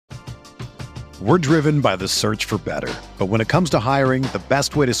We're driven by the search for better. But when it comes to hiring, the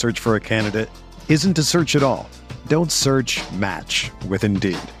best way to search for a candidate isn't to search at all. Don't search, match with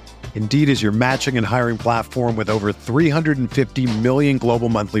Indeed. Indeed is your matching and hiring platform with over 350 million global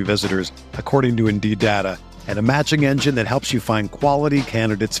monthly visitors, according to Indeed data, and a matching engine that helps you find quality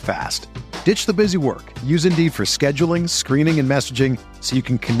candidates fast. Ditch the busy work. Use Indeed for scheduling, screening, and messaging so you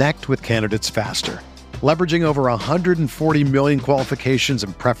can connect with candidates faster. Leveraging over 140 million qualifications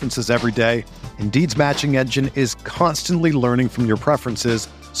and preferences every day, Indeed's matching engine is constantly learning from your preferences,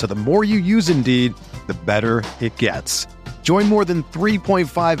 so the more you use Indeed, the better it gets. Join more than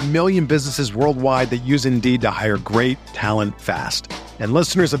 3.5 million businesses worldwide that use Indeed to hire great talent fast. And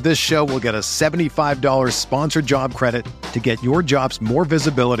listeners of this show will get a $75 sponsored job credit to get your jobs more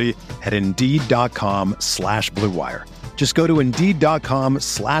visibility at Indeed.com/Blue Wire. Just go to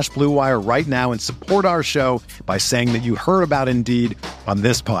Indeed.com/Blue Wire right now and support our show by saying that you heard about Indeed on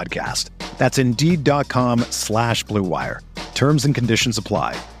this podcast. That's Indeed.com/Blue Wire. Terms and conditions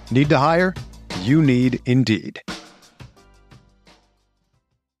apply. Need to hire? You need Indeed.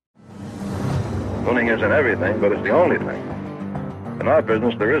 Winning isn't everything, but it's the only thing. In our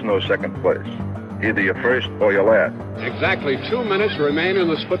business, there is no second place. Either you're first or you're last. Exactly 2 minutes remain in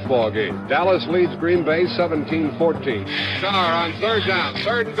this football game. Dallas leads Green Bay 17-14. Starr on third down.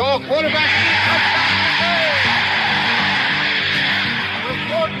 Third and goal. Quarterback. With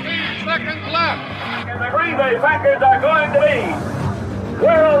 14 seconds left. And the Green Bay Packers are going to be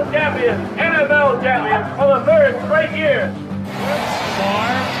world champions, NFL champions for the third straight year.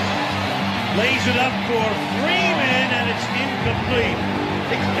 Starr lays it up for Freeman, and it's incomplete.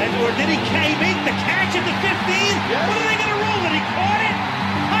 Or did he make the catch at the 15? Yes. What are they going to rule it? He caught it?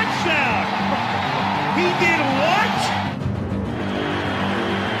 Touchdown! He did what?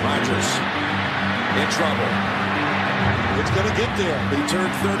 Rodgers in trouble. It's going to get there. He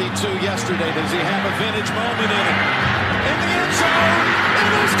turned 32 yesterday. Does he have a vintage moment in it? In the end zone,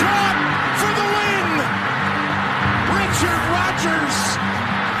 it is caught for the win! Richard Rodgers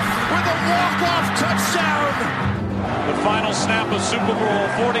with a walk-off touchdown. The final snap of Super Bowl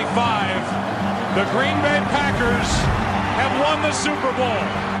 45. The Green Bay Packers have won the Super Bowl.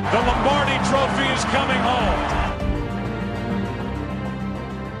 The Lombardi Trophy is coming home.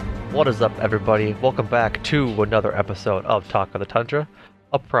 What is up, everybody? Welcome back to another episode of Talk of the Tundra,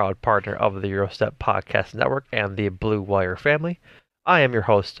 a proud partner of the Eurostep Podcast Network and the Blue Wire family. I am your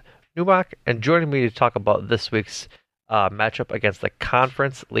host, Numak, and joining me to talk about this week's matchup against the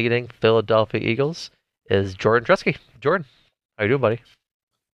conference-leading Philadelphia Eagles is Jordan Dresky. Jordan, how you doing, buddy?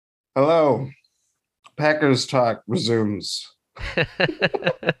 Hello. Packers talk resumes.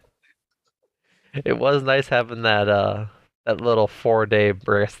 It was nice having that little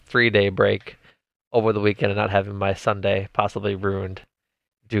 3-day break over the weekend and not having my Sunday possibly ruined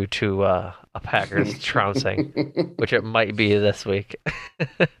due to a Packers trouncing, which it might be this week.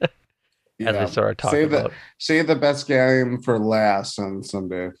 As we sort of talked about. Save the best game for last on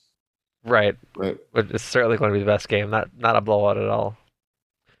Sunday. Right. It's certainly going to be the best game. Not a blowout at all.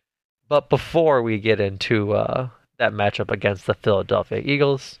 But before we get into that matchup against the Philadelphia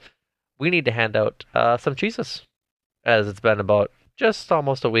Eagles, we need to hand out some cheeses, as it's been about just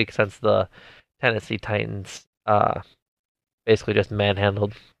almost a week since the Tennessee Titans basically just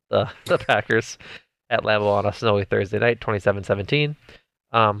manhandled the Packers at Lambeau on a snowy Thursday night, 27-17.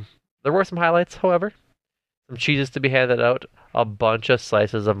 There were some highlights, however. Some cheeses to be handed out. A bunch of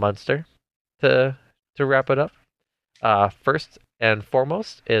slices of Munster to wrap it up. First and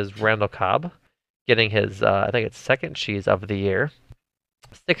foremost is Randall Cobb getting his, I think it's second cheese of the year.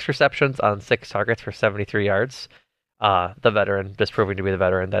 6 receptions on 6 targets for 73 yards. The veteran, just proving to be the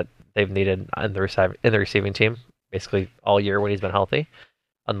veteran that they've needed in the receiving team, basically all year when he's been healthy.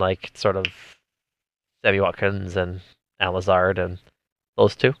 Unlike sort of Sammy Watkins and Al Lazard and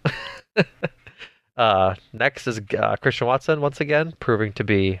those two. Next is Christian Watson, once again, proving to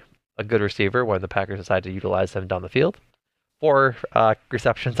be a good receiver when the Packers decide to utilize him down the field. 4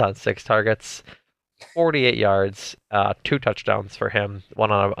 receptions on 6 targets, 48 yards, 2 touchdowns for him,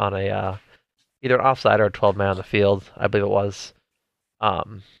 one on a either an offside or a 12-man on the field, I believe it was. I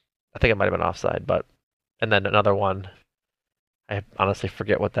think it might have been offside, and then another one. I honestly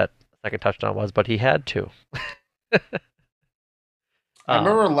forget what that second touchdown was, but he had 2. I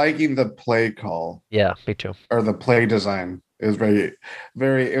remember liking the play call. Yeah, me too. Or the play design. It was very,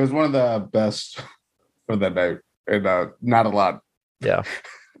 very. It was one of the best for that night, and not a lot. Yeah,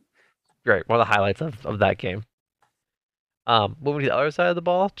 great. One of the highlights of that game. Moving to the other side of the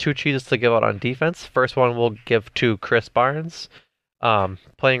ball, 2 cheeses to give out on defense. First one we'll give to Chris Barnes,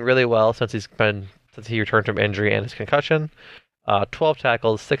 playing really well since he returned from injury and his concussion. 12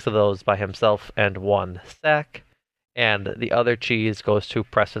 tackles, 6 of those by himself, and 1 sack. And the other cheese goes to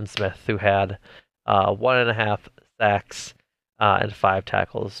Preston Smith, who had 1.5 sacks and 5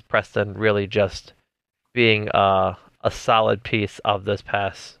 tackles. Preston really just being a solid piece of this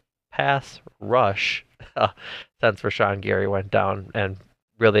pass rush since Rashawn Gary went down, and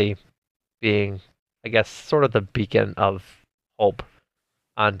really being, I guess, sort of the beacon of hope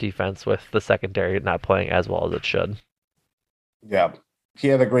on defense with the secondary not playing as well as it should. Yeah, he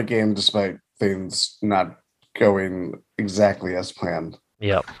had a great game despite things not going exactly as planned.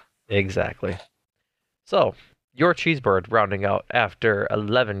 Yep, exactly. So, your Cheesebird rounding out after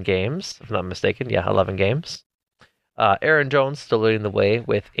 11 games, if I'm not mistaken. Yeah, 11 games. Aaron Jones still leading the way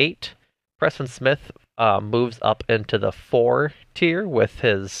with 8. Preston Smith moves up into the 4 tier with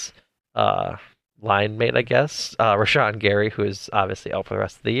his line mate, I guess. Rashawn Gary, who is obviously out for the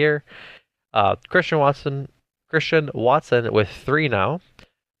rest of the year. Christian Watson with 3 now.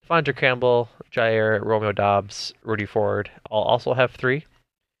 Devondre Campbell, Jair, Romeo Dobbs, Rudy Ford all also have 3.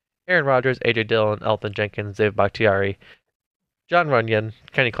 Aaron Rodgers, A.J. Dillon, Elton Jenkins, Dave Bakhtiari, John Runyon,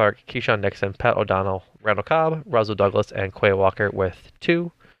 Kenny Clark, Keyshawn Nixon, Pat O'Donnell, Randall Cobb, Russell Douglas, and Quay Walker with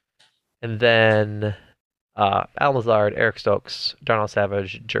 2. And then Alan Lazard, Eric Stokes, Darnell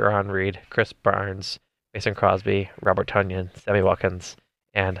Savage, Jerron Reed, Chris Barnes, Mason Crosby, Robert Tonyan, Sammy Watkins,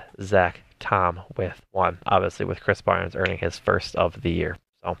 and Zach Tom with 1. Obviously, with Chris Barnes earning his first of the year.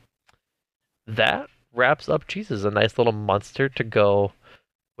 So that wraps up Cheeses. A nice little monster to go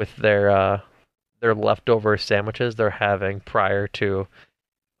with their leftover sandwiches they're having prior to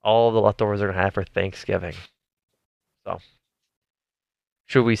all the leftovers they're going to have for Thanksgiving. So,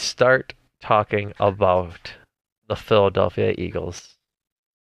 should we start talking about the Philadelphia Eagles?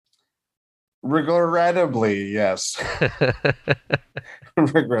 Regrettably, yes.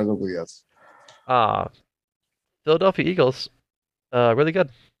 Regrettably, yes. Philadelphia Eagles, really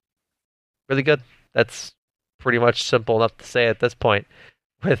good. Really good. That's pretty much simple enough to say at this point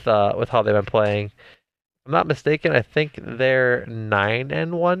with how they've been playing. If I'm not mistaken, I think they're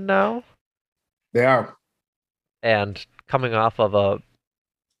 9-1 now. They are. And coming off of a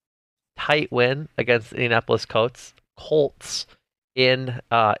tight win against Indianapolis Colts in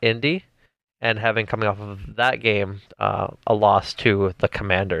Indy, and having coming off of that game a loss to the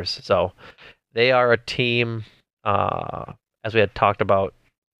Commanders. So they are a team, as we had talked about,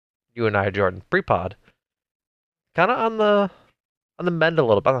 you and I, Jordan, pre-pod, kind of on the mend a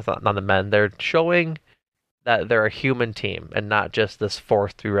little bit. Not on the mend. They're showing that they're a human team and not just this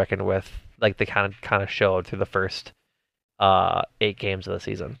force to be reckoned with, like they kind of showed through the first 8 games of the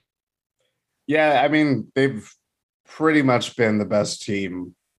season. Yeah, I mean, they've pretty much been the best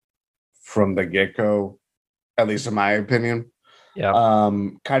team from the get-go, at least in my opinion. Yeah.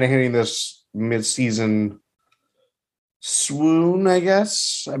 Kind of hitting this mid-season swoon, I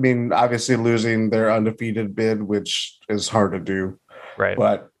guess. I mean, obviously losing their undefeated bid, which is hard to do. Right.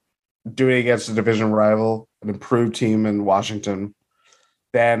 But doing it against a division rival, an improved team in Washington,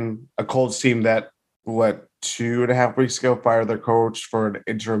 then a Colts team that, 2.5 weeks ago fired their coach for an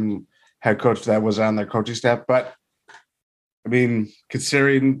interim head coach that was on their coaching staff. But, I mean,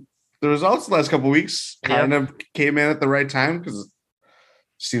 considering the results the last couple of weeks kind of came in at the right time because it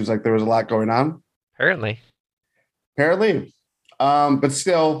seems like there was a lot going on. Apparently. But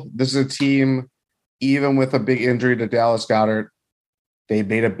still, this is a team, even with a big injury to Dallas Goedert, they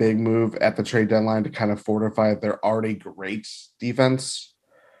made a big move at the trade deadline to kind of fortify their already great defense.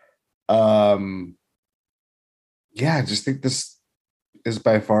 I just think this is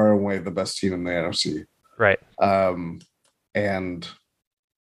by far and away the best team in the NFC. Right. And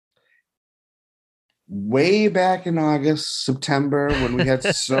way back in August, September, when we had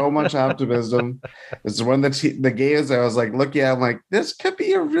so much optimism, this is one of the games I was like, I'm like, this could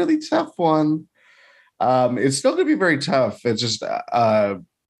be a really tough one. It's still going to be very tough. It just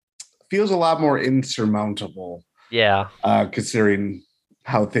feels a lot more insurmountable. Yeah. Considering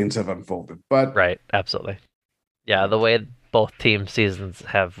how things have unfolded. But right, absolutely. Yeah, the way both team seasons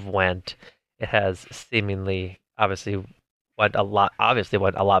have went, it has seemingly obviously went a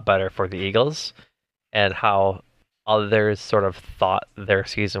lot better for the Eagles, and how others sort of thought their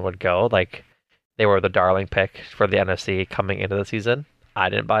season would go. Like they were the darling pick for the NFC coming into the season. I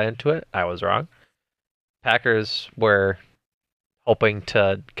didn't buy into it. I was wrong. Packers were hoping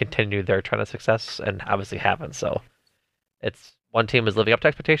to continue their trend of success and obviously haven't. So it's one team is living up to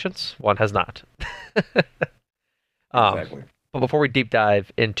expectations, one has not. Exactly. But before we deep dive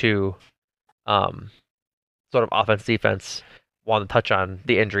into sort of offense, defense, want to touch on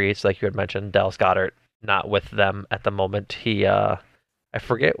the injuries, like you had mentioned. Dallas Goedert not with them at the moment. He, I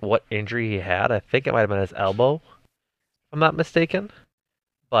forget what injury he had. I think it might have been his elbow, I'm not mistaken.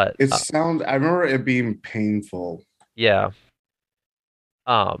 But I remember it being painful. Yeah.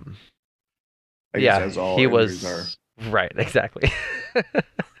 I guess as all he injuries was are. right, exactly.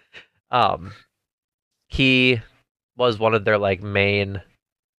 He was one of their like main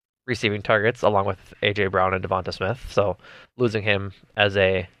receiving targets, along with AJ Brown and Devonta Smith. So losing him as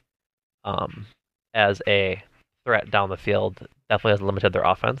a threat down the field definitely has limited their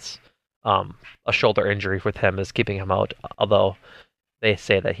offense. A shoulder injury with him is keeping him out, although they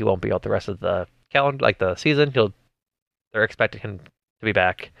say that he won't be out the rest of the calendar, like the season. They're expecting him to be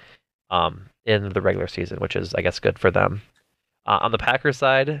back in the regular season, which is, I guess, good for them. On the Packers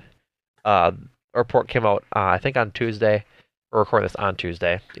side, a report came out, I think on Tuesday. We're recording this on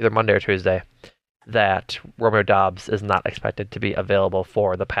Tuesday, either Monday or Tuesday, that Romeo Doubs is not expected to be available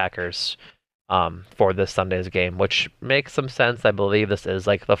for the Packers for this Sunday's game, which makes some sense. I believe this is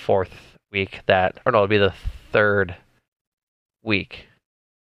like the fourth week it'll be the third week.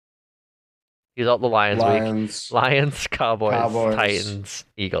 He's out the Lions week. Lions, Cowboys, Titans,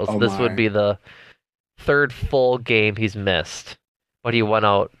 Eagles. This would be the third full game he's missed, but he went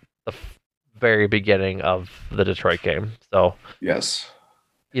out the very beginning of the Detroit game. So yes,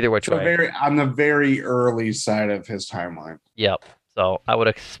 either which way, on the very early side of his timeline. Yep. So I would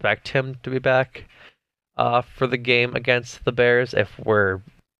expect him to be back for the game against the Bears if we're,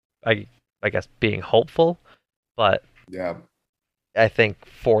 I guess, being hopeful. But yeah, I think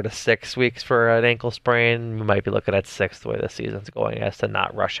 4 to 6 weeks for an ankle sprain. We might be looking at 6 the way the season's going, as to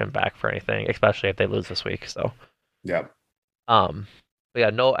not rush him back for anything, especially if they lose this week. So yeah. But yeah,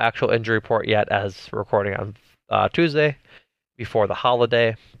 no actual injury report yet as we're recording on Tuesday before the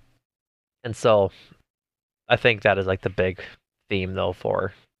holiday. And so I think that is like the big theme, though,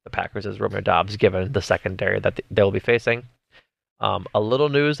 for the Packers is Romeo Doubs, given the secondary that they'll be facing. A little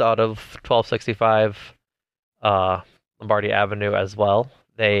news out of 1265 Lombardi Avenue as well.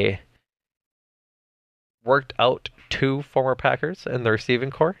 They worked out 2 former Packers in the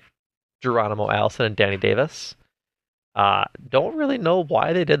receiving corps, Geronimo Allison and Danny Davis. Don't really know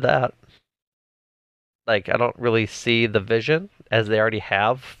why they did that. Like, I don't really see the vision, as they already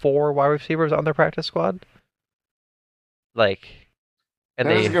have 4 wide receivers on their practice squad. Like, and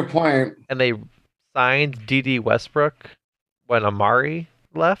that's a good point. And they signed D.D. Westbrook when Amari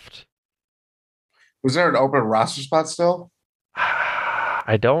left. Was there an open roster spot still?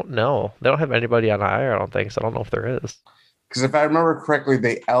 I don't know. They don't have anybody on IR, I don't think, so I don't know if there is. Because if I remember correctly,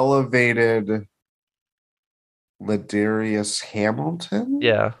 they elevated Ladarius Hamilton?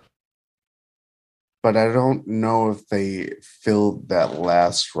 Yeah. But I don't know if they filled that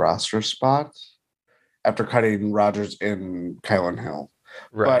last roster spot after cutting Rodgers and Kylan Hill.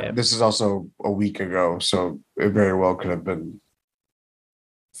 Right. But this is also a week ago, so it very well could have been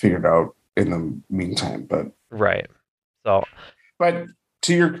figured out in the meantime. But right. So, but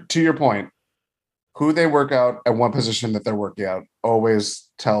to your point, who they work out and what position that they're working out always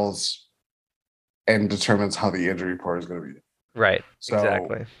tells and determines how the injury report is going to be. Right. So,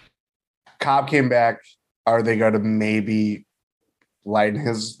 exactly. Cobb came back. Are they going to maybe lighten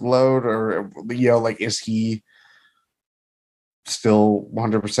his load, or like, is he still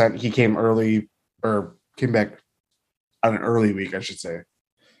 100%? He came early, or came back on an early week, I should say.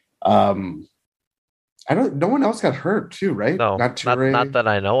 No one else got hurt too, right? No, not that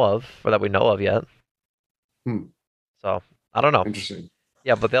I know of, or that we know of yet. So I don't know. Interesting.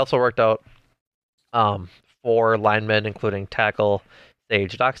 Yeah, but they also worked out 4 linemen, including tackle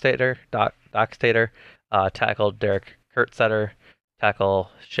Sage Dockstader, tackle Derek Kurtzetter, tackle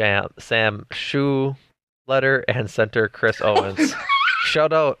Sam Schuletter, and center Chris Owens.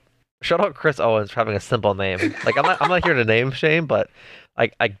 Shout out Chris Owens for having a simple name. Like, I'm not here to name shame, but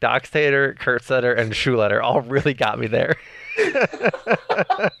like Dockstader, Kurtzetter, and Schuletter all really got me there.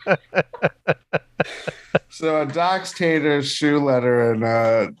 So a Dockstader, Schuletter, and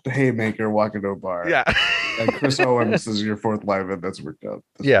a Haymaker walk into a bar. Yeah. And Chris Owens is your 4th lineman. That's worked out.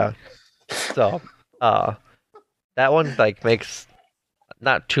 Yeah. So that one like makes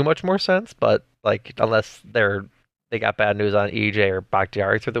not too much more sense, but like, unless they got bad news on EJ or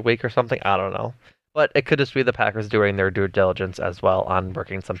Bakhtiari through the week or something, I don't know. But it could just be the Packers doing their due diligence as well on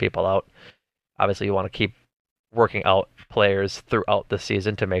working some people out. Obviously, you want to keep working out players throughout the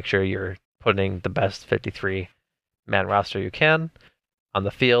season to make sure you're putting the best 53-man roster you can on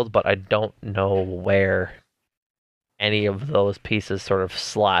the field, but I don't know where any of those pieces sort of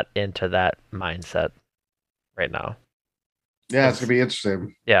slot into that mindset right now. Yeah, it's going to be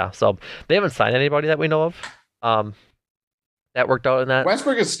interesting. Yeah, so they haven't signed anybody that we know of. That worked out in that.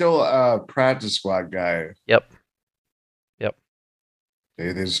 Westbrook is still a practice squad guy. Yep.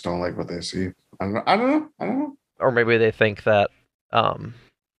 They just don't like what they see. I don't know. or maybe they think that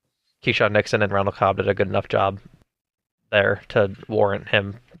Keyshawn Nixon and Randall Cobb did a good enough job there to warrant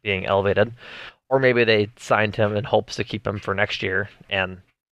him being elevated. Or maybe they signed him in hopes to keep him for next year and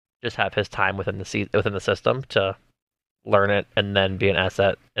just have his time within the system to learn it and then be an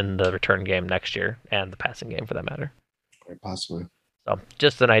asset in the return game next year and the passing game for that matter. Quite possibly. So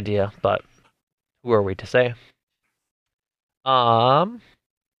just an idea, but who are we to say?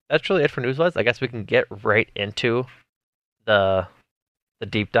 That's really it for news-wise. I guess we can get right into the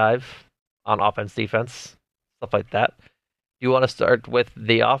deep dive on offense, defense, stuff like that. Do you want to start with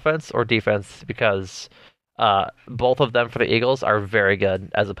the offense or defense? Because both of them for the Eagles are very good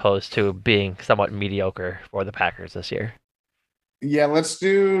as opposed to being somewhat mediocre for the Packers this year. Yeah, let's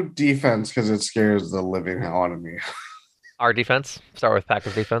do defense because it scares the living hell out of me. Our defense? Start with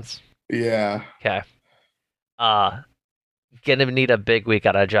Packers defense? Yeah. Okay. Gonna need a big week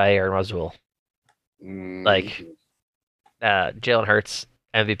out of Jair and Rasul. Like, Jalen Hurts,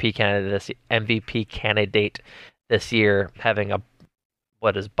 MVP candidate this year, having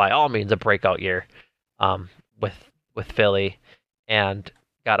what is by all means a breakout year, with Philly, and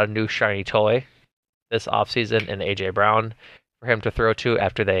got a new shiny toy this offseason in AJ Brown for him to throw to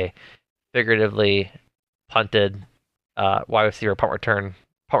after they figuratively punted wide receiver punt returner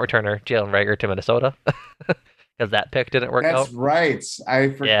Jalen Reagor to Minnesota because that pick didn't work out. That's right. I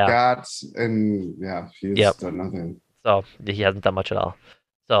forgot, and he's done nothing. So he hasn't done much at all.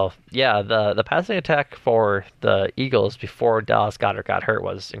 So yeah, the passing attack for the Eagles before Dallas Goedert got hurt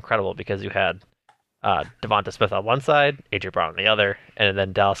was incredible because you had Devonta Smith on one side, AJ Brown on the other, and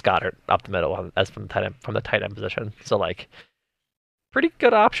then Dallas Goedert up the middle as from the tight end position. So like, pretty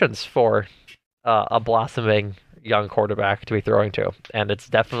good options for a blossoming young quarterback to be throwing to, and it's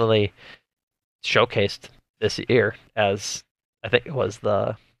definitely showcased this year as I think it was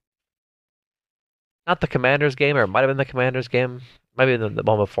not the Commanders game, or it might have been the Commanders game, maybe the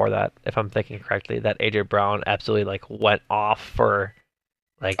one before that, if I'm thinking correctly, that AJ Brown absolutely like went off for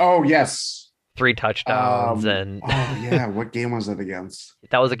like 3 touchdowns and what game was it against?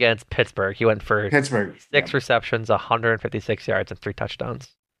 That was against Pittsburgh. He went for Pittsburgh 6 receptions, 156 yards, and 3 touchdowns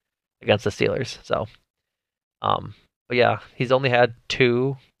against the Steelers. So, but yeah, he's only had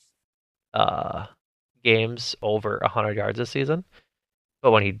 2 games over 100 yards this season. But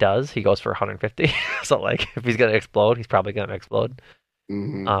when he does, he goes for 150. So, like, if he's going to explode, he's probably going to explode.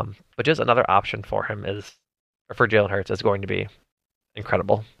 Mm-hmm. But just another option for Jalen Hurts is going to be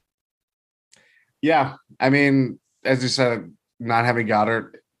incredible. Yeah. I mean, as you said, not having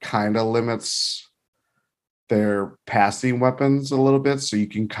Goddard kind of limits their passing weapons a little bit. So you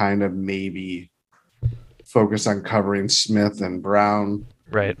can kind of maybe focus on covering Smith and Brown.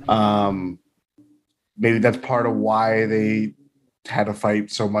 Right. Maybe that's part of why they had to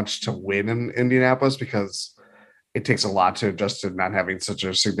fight so much to win in Indianapolis, because it takes a lot to adjust to not having such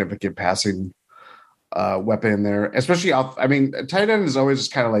a significant passing weapon in there, especially tight end is always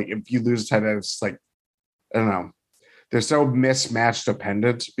just kind of like, if you lose tight end, it's like, I don't know, they're so mismatch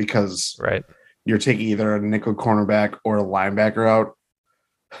dependent because you're taking either a nickel cornerback or a linebacker out,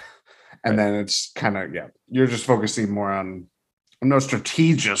 and then it's kind of you're just focusing more on no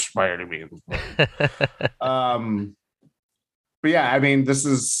strategist by any means. But yeah, I mean, this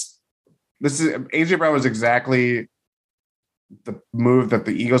is AJ Brown was exactly the move that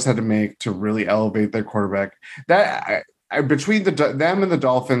the Eagles had to make to really elevate their quarterback. That between them and the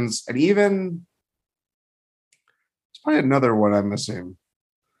Dolphins, and even it's probably another one I'm missing.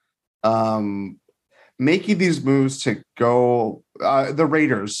 Making these moves to go the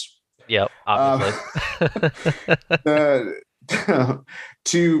Raiders. Yep, obviously.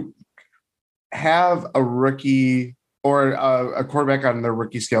 To have a rookie or a quarterback on their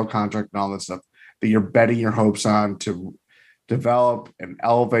rookie scale contract and all that stuff that you're betting your hopes on to develop and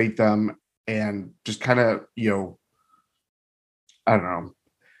elevate them, and just kind of, I don't know,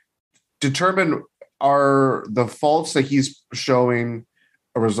 determine, are the faults that he's showing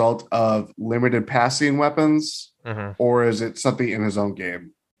a result of limited passing weapons, or is it something in his own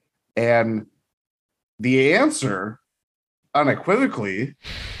game? And the answer, unequivocally,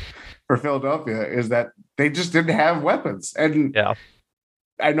 for Philadelphia is that they just didn't have weapons. And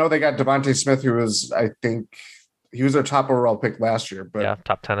I know they got Devontae Smith, who was, I think, he was their top overall pick last year. But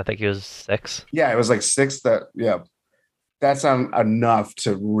top 10. I think he was 6. Yeah, it was like 6. That's not enough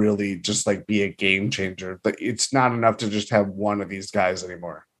to really just like be a game changer. But it's not enough to just have one of these guys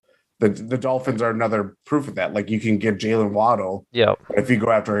anymore. The Dolphins are another proof of that. Like, you can get Jalen Waddle. Yeah. If you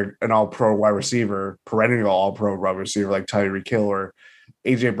go after an all-pro wide receiver, perennial all-pro wide receiver like Tyreek Hill, or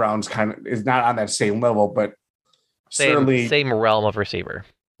AJ Brown's is not on that same level, but certainly same realm of receiver.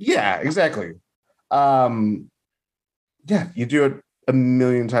 Yeah, exactly. And Yeah, you do it a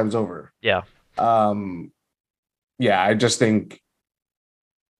million times over. Yeah. Yeah, I just think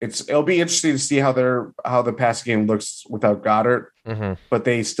it'll be interesting to see how the pass game looks without Goddard. Mm-hmm. But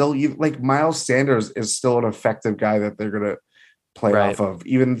they still, like, Miles Sanders is still an effective guy that they're gonna play off of.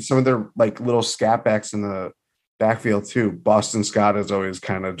 Even some of their like little scat backs in the backfield too. Boston Scott has always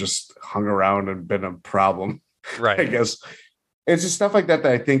kind of just hung around and been a problem. Right. I guess it's just stuff like that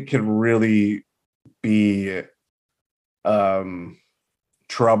I think could really be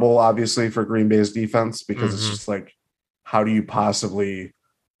trouble, obviously, for Green Bay's defense, because it's just like, how do you possibly,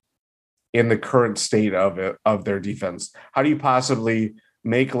 in the current state of their defense, how do you possibly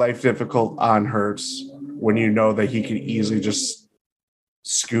make life difficult on Hurts when you know that he can easily just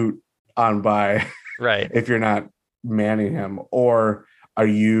scoot on by, right? If you're not manning him, or are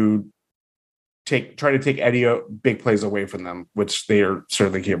you try to take any big plays away from them, which they are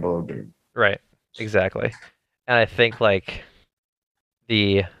certainly capable of doing. Right. Exactly. And I think like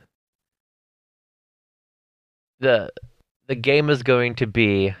the game is going to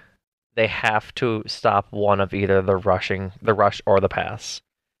be, they have to stop one of either the rush or the pass.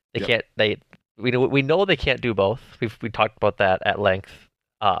 They can't. We know they can't do both. We talked about that at length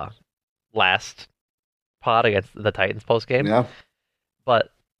last pod against the Titans post game. Yeah.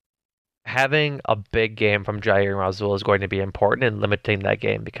 But having a big game from Jair Razul is going to be important in limiting that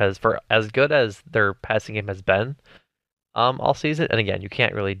game, because for as good as their passing game has been all season, and again, you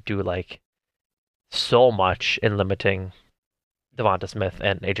can't really do like so much in limiting Devonta Smith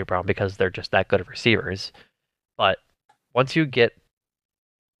and AJ Brown because they're just that good of receivers. But once you get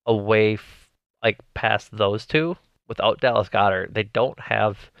away like past those two, without Dallas Goedert, they don't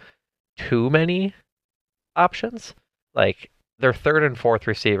have too many options. Like their third and fourth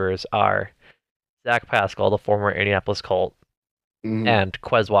receivers are Zach Pascal, the former Indianapolis Colt, and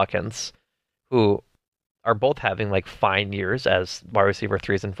Quez Watkins, who are both having like fine years as wide receiver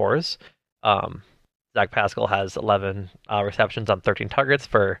 3s and 4s. Zach Pascal has 11 receptions on 13 targets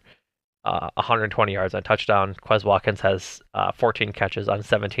for 120 yards and a touchdown. Quez Watkins has 14 catches on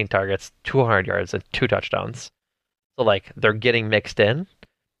 17 targets, 200 yards and 2 touchdowns. So like they're getting mixed in,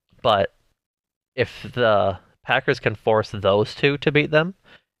 but if the Packers can force those two to beat them,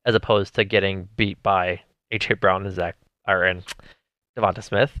 as opposed to getting beat by AJ Brown and Devonta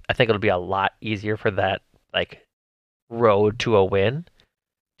Smith, I think it'll be a lot easier for that like road to a win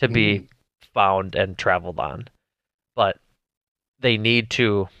to be found and traveled on. But they need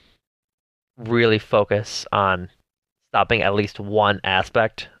to really focus on stopping at least one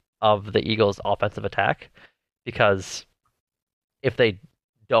aspect of the Eagles' offensive attack, because if they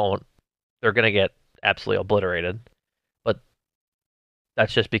don't, they're going to get absolutely obliterated. But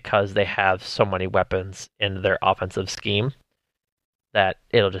that's just because they have so many weapons in their offensive scheme that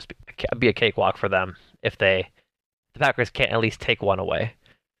it'll just be a cakewalk for them if the Packers can't at least take one away.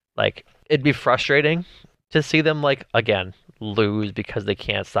 Like, it'd be frustrating to see them, like, again, lose because they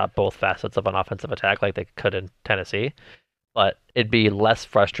can't stop both facets of an offensive attack like they could in Tennessee. But it'd be less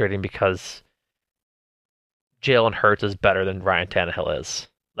frustrating because Jalen Hurts is better than Ryan Tannehill is.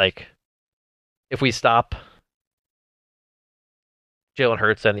 Like, if we stop Jalen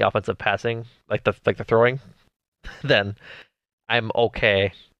Hurts and the offensive passing, like the throwing, then I'm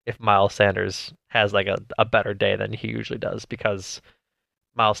okay if Miles Sanders has like a better day than he usually does, because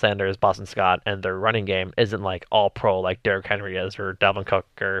Miles Sanders, Boston Scott, and their running game isn't like all pro like Derrick Henry is, or Dalvin Cook,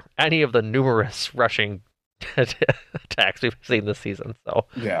 or any of the numerous rushing attacks we've seen this season. So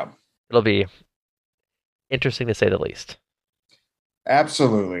yeah, it'll be interesting to say the least.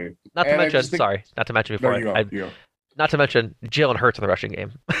 Absolutely. Not to mention Jalen Hurts in the rushing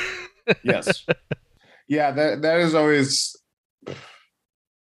game. Yes. Yeah, that is always.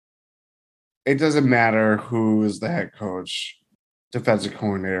 It doesn't matter who is the head coach, defensive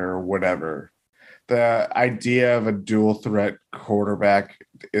coordinator, or whatever. The idea of a dual threat quarterback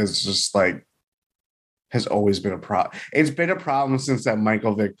is just like, has always been a problem. It's been a problem since that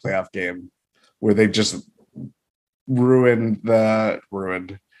Michael Vick playoff game where they just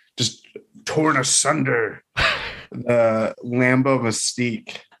just torn asunder the Lambeau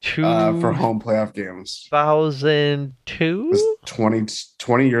mystique for home playoff games. 2002? It was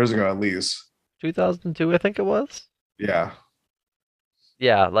 20 years ago at least. 2002, I think it was. Yeah.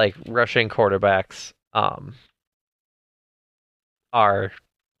 Yeah, like rushing quarterbacks are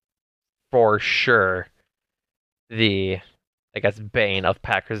for sure the, I guess, bane of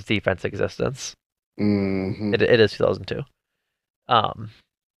Packers defense existence. Mm-hmm. It is 2002.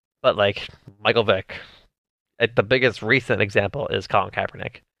 But like Michael Vick, the biggest recent example is Colin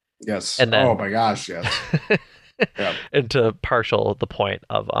Kaepernick. Yes. And then, oh my gosh, yes. Yeah. And to partial the point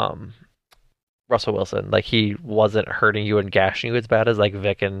of Russell Wilson. Like, he wasn't hurting you and gashing you as bad as like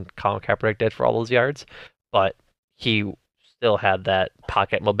Vic and Colin Kaepernick did for all those yards, but he still had that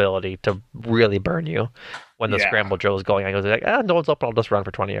pocket mobility to really burn you when the scramble drill was going on. He was like, no one's open, I'll just run for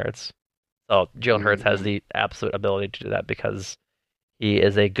 20 yards. So Jalen Hurts has the absolute ability to do that because he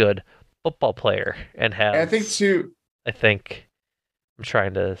is a good football player and has. I think I'm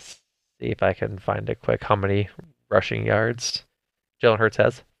trying to see if I can find it quick. How many rushing yards Jalen Hurts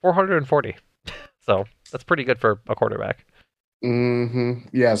has? 440. So that's pretty good for a quarterback.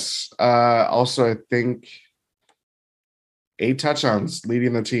 Yes. Also, I think 8 touchdowns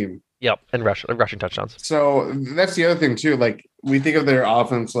leading the team. Yep, and rushing touchdowns. So that's the other thing too. Like, we think of their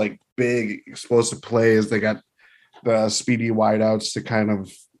offense like big explosive plays. They got the speedy wideouts to kind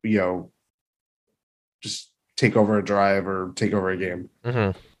of, just take over a drive or take over a game.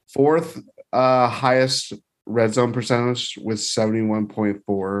 Mm-hmm. 4th highest red zone percentage with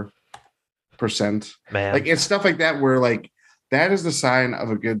 71.4%. Man, like, it's stuff like that where like that is the sign of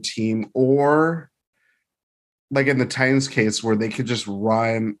a good team, or like in the Titans case where they could just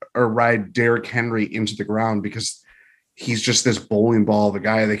run or ride Derrick Henry into the ground because he's just this bowling ball of a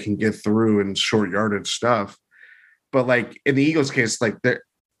guy that can get through and short yardage stuff. But like in the Eagles case, like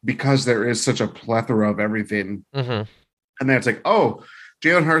because there is such a plethora of everything, mm-hmm. and then it's like, oh,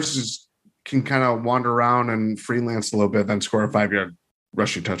 Jalen Hurts can kind of wander around and freelance a little bit, then score a 5-yard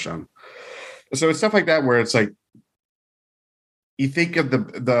rushing touchdown. So it's stuff like that where it's like, you think of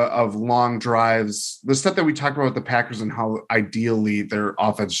of long drives, the stuff that we talked about with the Packers and how ideally their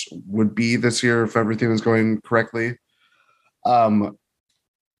offense would be this year if everything was going correctly. The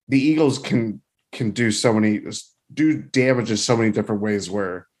Eagles can do damage in so many different ways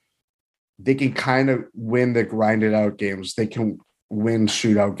where they can kind of win the grinded out games. They can win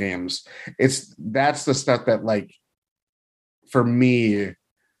shootout games. That's the stuff that, like, for me,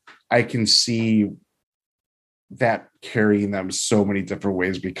 I can see that carrying them so many different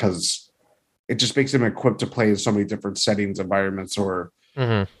ways because it just makes them equipped to play in so many different settings, environments, or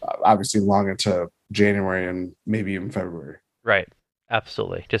obviously long into January and maybe even February. Right.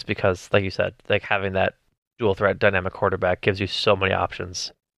 Absolutely. Just because, like you said, like having that dual threat dynamic quarterback gives you so many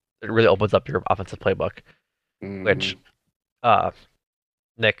options. It really opens up your offensive playbook, which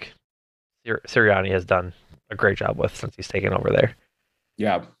Nick Sirianni has done a great job with since he's taken over there.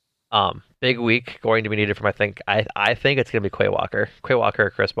 Yeah. Big week going to be needed from I think it's going to be Quay Walker. Quay Walker or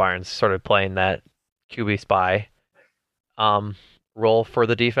Chris Barnes sort of playing that QB spy role for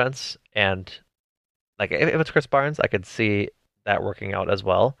the defense. And like if it's Chris Barnes, I could see that working out as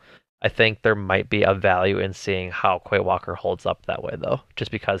well. I think there might be a value in seeing how Quay Walker holds up that way though,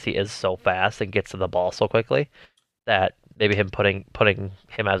 just because he is so fast and gets to the ball so quickly that maybe him putting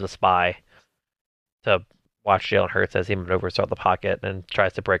him as a spy to watch Jalen Hurts as he maneuvers throughout the pocket and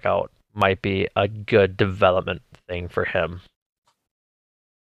tries to break out might be a good development thing for him.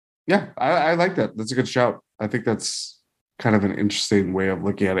 Yeah, I like that. That's a good shout. I think that's kind of an interesting way of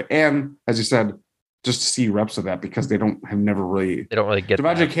looking at it. And as you said, just to see reps of that because they don't really get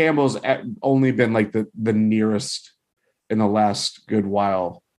Devontae Campbell's only been like the nearest in the last good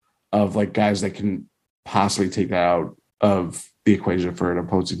while of like guys that can possibly take that out of the equation for an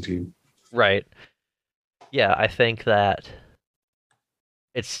opposing team. Right. Yeah, I think that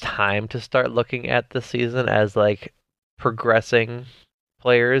it's time to start looking at the season as like progressing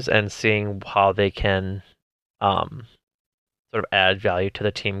players and seeing how they can sort of add value to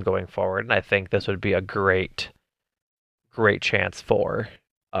the team going forward. And I think this would be a great chance for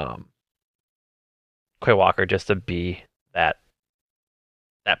Quay Walker just to be that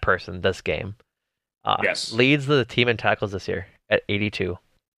person this game. Yes. Leads the team in tackles this year at 82.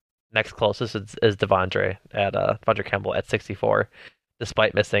 Next closest is Devondre Campbell at 64,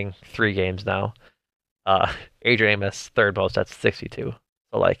 despite missing 3 games now. Adrian Amos third most at 62.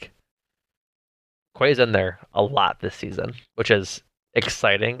 So like Quay's in there a lot this season, which is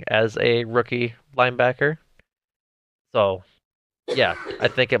exciting as a rookie linebacker. So yeah, I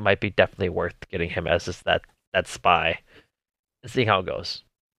think it might be definitely worth getting him as just that spy and seeing how it goes.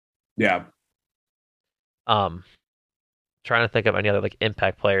 Yeah. Trying to think of any other like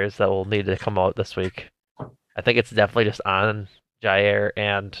impact players that will need to come out this week. I think it's definitely just on Jair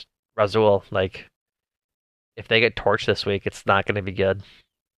and Rasul. Like, if they get torched this week, it's not going to be good.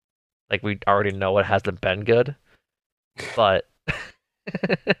 Like, we already know it hasn't been good, but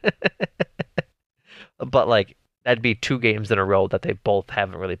like that'd be 2 games in a row that they both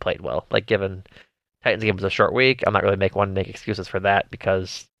haven't really played well. Like, given Titans game was a short week, I'm not really make excuses for that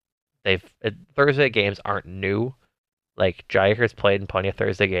because Thursday games aren't new. Like, Jair has played in plenty of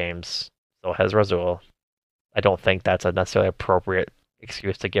Thursday games, so has Rasul. I don't think that's a necessarily appropriate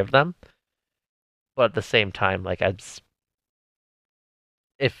excuse to give them. But at the same time, like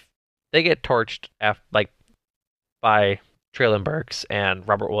if they get torched by Traylon Burks and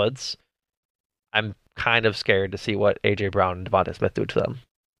Robert Woods, I'm kind of scared to see what AJ Brown and Devontae Smith do to them.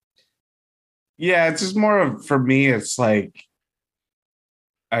 Yeah, it's just more of, for me, it's like,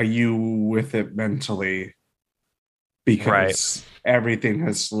 are you with it mentally? Because everything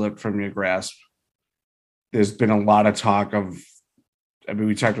has slipped from your grasp. There's been a lot of talk of, I mean,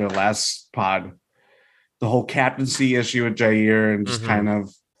 we talked about last pod, the whole captaincy issue with Jair, and just kind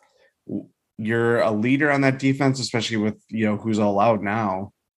of, you're a leader on that defense, especially with, who's all out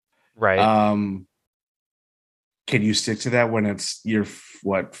now. Right. Can you stick to that when it's you're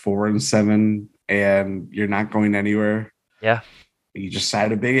 4-7 and you're not going anywhere? Yeah. You just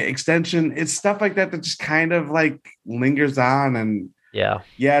signed a big extension. It's stuff like that that just kind of like lingers on. And yeah,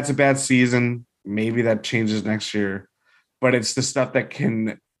 it's a bad season. Maybe that changes next year, but it's the stuff that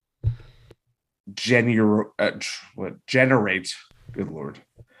can generate, good Lord,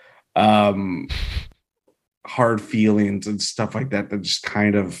 hard feelings and stuff like that. That just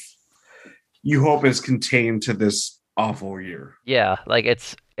kind of, you hope is contained to this awful year. Yeah. Like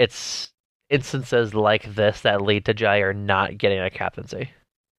it's instances like this that lead to Jair not getting a captaincy.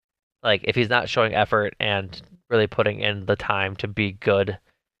 Like if he's not showing effort and really putting in the time to be good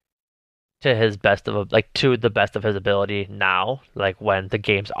to his best of to the best of his ability now, like when the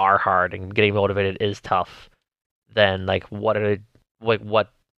games are hard and getting motivated is tough, then what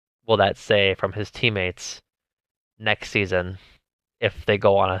will that say from his teammates next season if they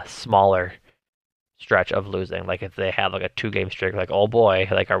go on a smaller stretch of losing? Like if they have like a 2-game streak, like, oh boy,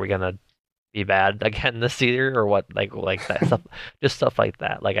 like are we gonna be bad again this year or what? Like that stuff, just stuff like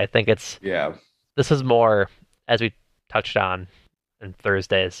that. Like I think this is more, as we touched on in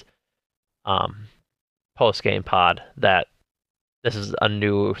Thursday's post game pod, that this is a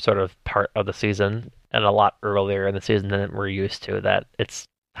new sort of part of the season and a lot earlier in the season than we're used to, that it's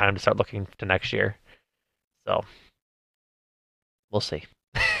time to start looking to next year. So we'll see.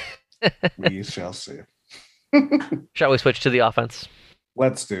 We shall see. Shall we switch to the offense?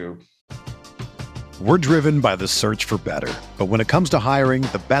 Let's do. We're driven by the search for better. But when it comes to hiring,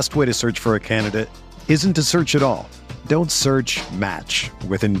 the best way to search for a candidate isn't to search at all. Don't search, match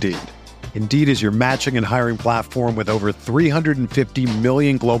with Indeed. Indeed is your matching and hiring platform with over 350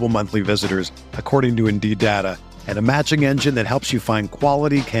 million global monthly visitors, according to Indeed data, and a matching engine that helps you find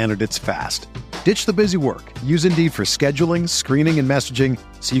quality candidates fast. Ditch the busy work. Use Indeed for scheduling, screening, and messaging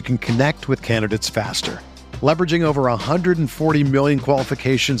so you can connect with candidates faster. Leveraging over 140 million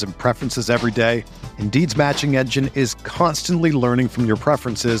qualifications and preferences every day, Indeed's matching engine is constantly learning from your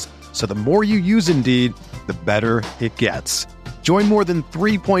preferences, so the more you use Indeed, the better it gets. Join more than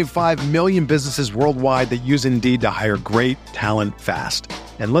 3.5 million businesses worldwide that use Indeed to hire great talent fast.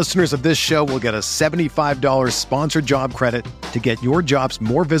 And listeners of this show will get a $75 sponsored job credit to get your jobs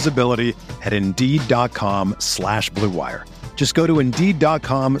more visibility at Indeed.com/Blue Wire. Just go to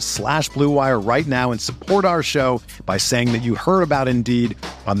Indeed.com/Blue Wire right now and support our show by saying that you heard about Indeed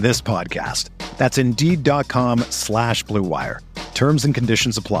on this podcast. That's Indeed.com/Blue Wire. Terms and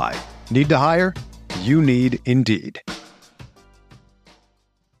conditions apply. Need to hire? You need Indeed.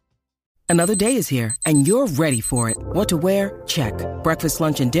 Another day is here, and you're ready for it. What to wear? Check. Breakfast,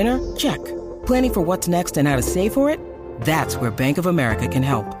 lunch, and dinner? Check. Planning for what's next and how to save for it? That's where Bank of America can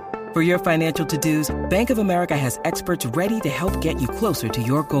help. For your financial to-dos, Bank of America has experts ready to help get you closer to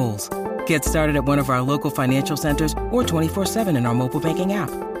your goals. Get started at one of our local financial centers or 24/7 in our mobile banking app.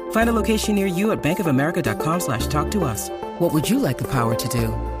 Find a location near you at bankofamerica.com/talktous. What would you like the power to do?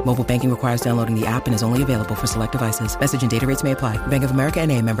 Mobile banking requires downloading the app and is only available for select devices. Message and data rates may apply. Bank of America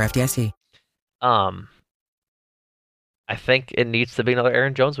NA, member FDIC. I think it needs to be another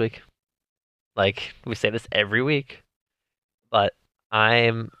Aaron Jones week. Like, we say this every week, but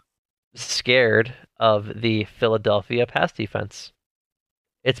I'm scared of the Philadelphia pass defense.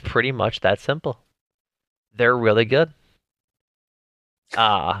 It's pretty much that simple. They're really good. They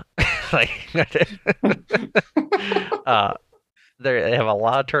have a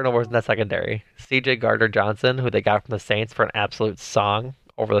lot of turnovers in that secondary. CJ Gardner-Johnson, who they got from the Saints for an absolute song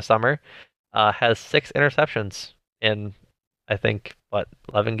over the summer, has 6 interceptions in, I think,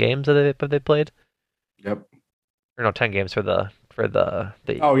 11 games that they played. Yep. Or no, 10 games for the.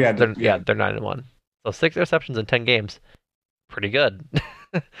 Oh yeah, they're 9-1. So 6 interceptions in 10 games, pretty good.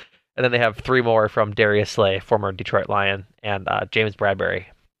 And then they have 3 more from Darius Slay, former Detroit Lion, and James Bradbury,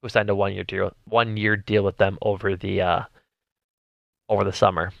 who signed a 1-year deal with them over the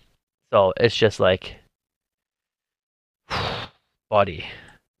summer. So it's just like, buddy,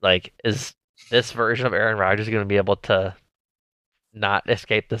 like, is this version of Aaron Rodgers going to be able to not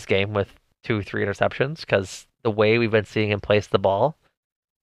escape this game with 2-3 interceptions because the way we've been seeing him place the ball,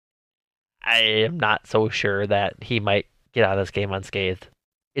 I am not so sure that he might get out of this game unscathed.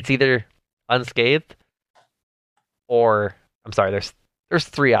 It's either unscathed or I'm sorry, there's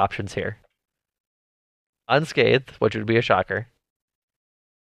 3 options here. Unscathed, which would be a shocker,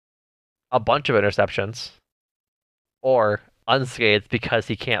 a bunch of interceptions, or unscathed because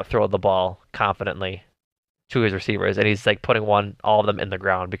he can't throw the ball confidently to his receivers, and he's like putting all of them in the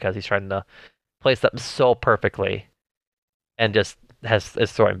ground because he's trying to place them so perfectly and just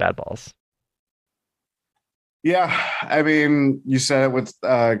is throwing bad balls. Yeah, I mean, you said it with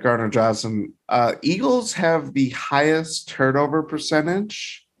Gardner Johnson. Eagles have the highest turnover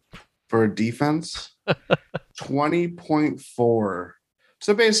percentage for a defense, 20.4.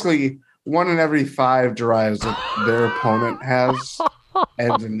 So basically, 1 in every 5 drives that their opponent has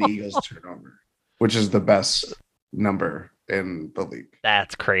ends in the Eagles' turnover, which is the best number in the league.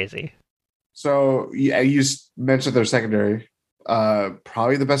 That's crazy. So yeah, you mentioned their secondary.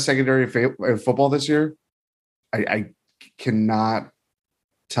 Probably the best secondary in football this year. I cannot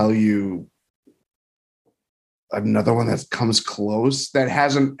tell you another one that comes close that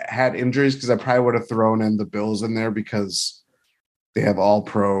hasn't had injuries, because I probably would have thrown in the Bills in there because they have all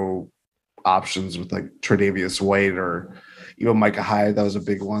pro options with like Tre'Davious White or even Micah Hyde. That was a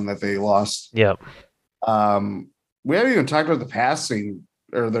big one that they lost. Yep. We haven't even talked about the passing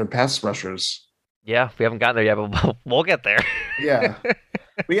or their pass rushers. Yeah, we haven't gotten there yet, but we'll get there. Yeah.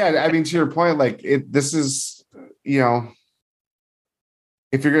 But yeah, I mean, to your point, like this is, you know,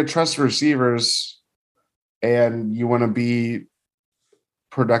 if you're going to trust receivers and you want to be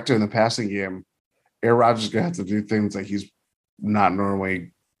productive in the passing game, Aaron Rodgers is going to have to do things that he's not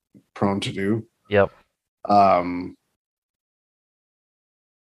normally prone to do. Yep.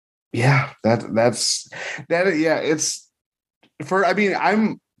 Yeah, that's that. Yeah, it's for. I mean,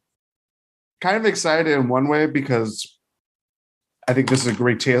 I'm kind of excited in one way because I think this is a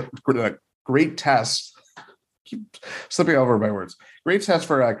great test. Keep slipping over my words. Great test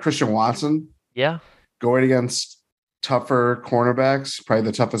for Christian Watson. Yeah, going against tougher cornerbacks, probably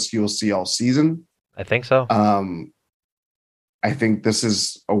the toughest you'll see all season. I think so. I think this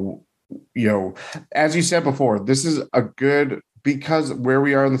is as you said before, this is a good, because where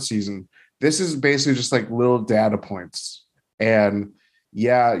we are in the season, this is basically just like little data points. And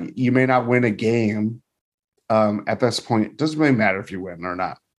yeah, you may not win a game at this point. It doesn't really matter if you win or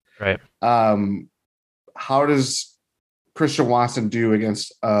not. Right. How does Christian Watson do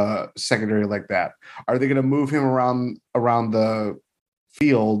against a secondary like that? Are they going to move him around the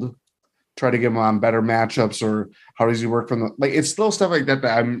field, try to get him on better matchups, or how does he work from the, like, it's little stuff like that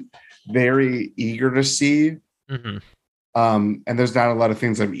I'm very eager to see. Mm-hmm. And there's not a lot of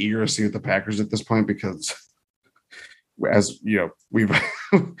things I'm eager to see with the Packers at this point, because as you know, we've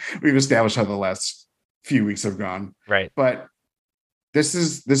established how the last few weeks have gone. Right. But this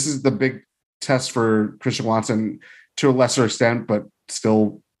is the big test for Christian Watson to a lesser extent, but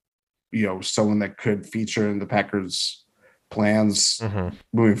still, someone that could feature in the Packers' plans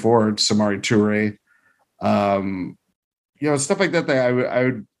moving forward. Samori Toure, stuff like that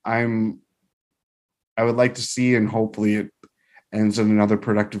I would like to see, and hopefully it ends in another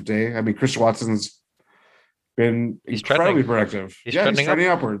productive day. I mean, Christian Watson's been incredibly productive. He's trending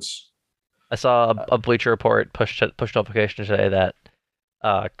upwards. I saw a Bleacher Report push notification today that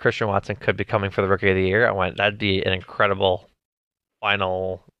Christian Watson could be coming for the Rookie of the Year. I went, that'd be an incredible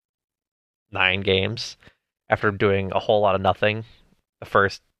final 9 games after doing a whole lot of nothing the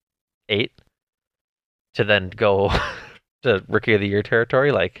first 8 to then go to Rookie of the Year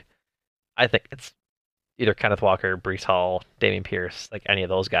territory. Like, I think it's either Kenneth Walker, Breece Hall, Dameon Pierce, like any of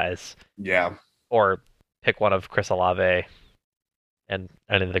those guys. Yeah. Or pick one of Chris Olave and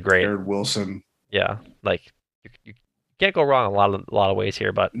any of the great Jared Wilson. Yeah, like you can't go wrong in a lot of ways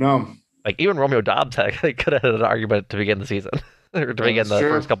here. But no, like even Romeo Doubs could have had an argument to begin the season or to begin the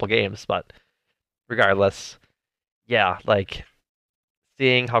first couple games. But regardless, yeah, like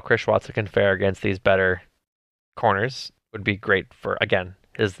seeing how Chris Watson can fare against these better corners would be great for, again,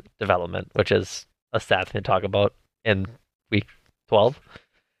 his development, which is a sad thing to talk about in week 12.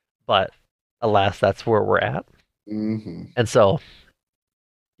 But alas, that's where we're at. Mm-hmm. And so,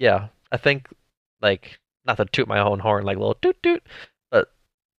 yeah, I think, like, not to toot my own horn, like little toot toot, but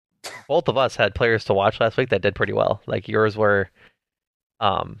both of us had players to watch last week that did pretty well. Like yours were,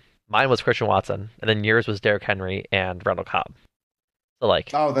 mine was Christian Watson, and then yours was Derrick Henry and Randall Cobb. So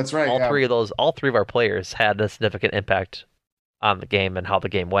like, oh, that's right. All three of our players had a significant impact on the game and how the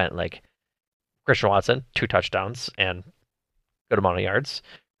game went. Like Christian Watson, 2 touchdowns and good amount of yards.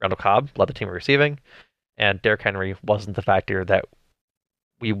 Randall Cobb led the team in receiving, and Derrick Henry wasn't the factor that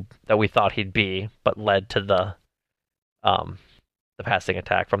we thought he'd be, but led to the passing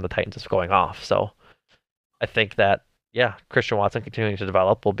attack from the Titans just going off. So I think that Christian Watson continuing to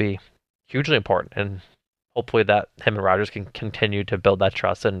develop will be hugely important, and hopefully that him and Rodgers can continue to build that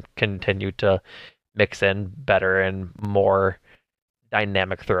trust and continue to mix in better and more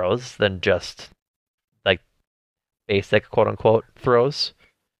dynamic throws than just like basic quote unquote throws.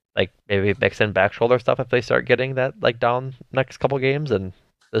 Like maybe mix in back shoulder stuff if they start getting that like down next couple games, and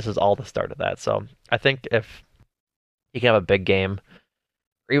this is all the start of that. So I think if he can have a big game,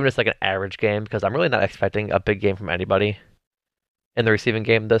 or even just like an average game, because I'm really not expecting a big game from anybody in the receiving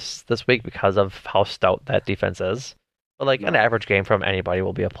game this week because of how stout that defense is. But like an average game from anybody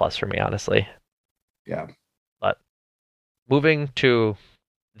will be a plus for me, honestly. Yeah. But moving to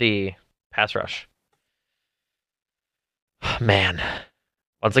the pass rush. Man,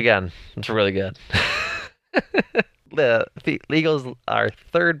 once again, it's really good. The Eagles are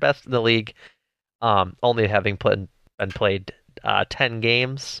third best in the league, only having been played 10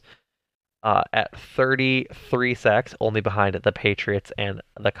 games at 33 sacks, only behind the Patriots and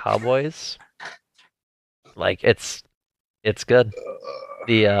the Cowboys. Like it's good.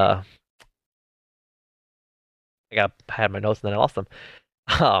 I had my notes and then I lost them.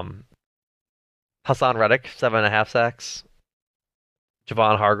 Hassan Reddick, 7.5 sacks.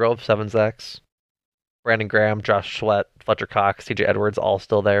 Javon Hargrove, 7 sacks. Brandon Graham, Josh Sweat, Fletcher Cox, CJ Edwards, all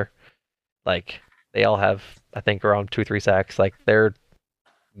still there. Like they all have, I think, around 2-3 sacks. Like they're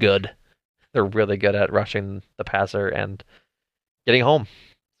good. They're really good at rushing the passer and getting home.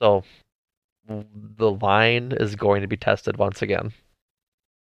 So the line is going to be tested once again.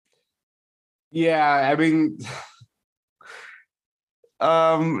 Yeah, I mean,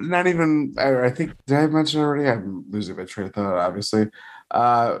 not even. I think did I mention already? I'm losing my train of thought. Obviously,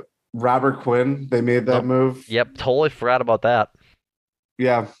 Robert Quinn. They made that move. Yep, totally forgot about that.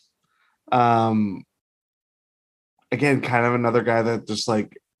 Yeah. Again, kind of another guy that just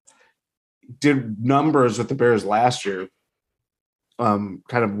like did numbers with the Bears last year. Kind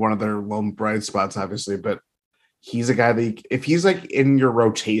of one of their lone bright spots, obviously, but he's a guy that if he's like in your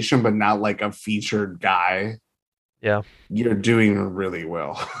rotation, but not like a featured guy, you're doing really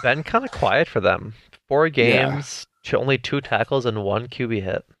well. Been kind of quiet for them. 4 games, only 2 tackles and 1 QB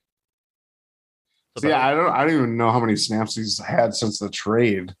hit. So I don't even know how many snaps he's had since the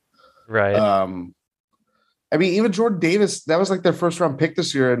trade. Right. I mean, even Jordan Davis, that was like their first round pick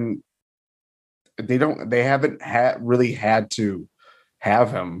this year, and they haven't really had to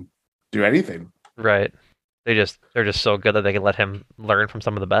have him do anything. Right. They're just so good that they can let him learn from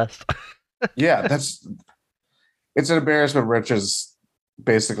some of the best. Yeah, it's an embarrassment of riches,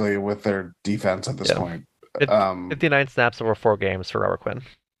 basically, with their defense at this point. 59 snaps over 4 games for Robert Quinn.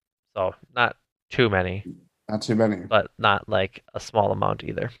 So not too many. Not too many. But not like a small amount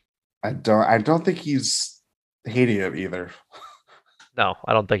either. I don't think he's hating it either. No,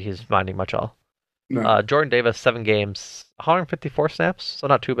 I don't think he's minding much at all. No. Jordan Davis, 7 games, 154 snaps, so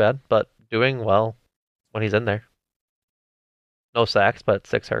not too bad, but doing well when he's in there. No sacks, but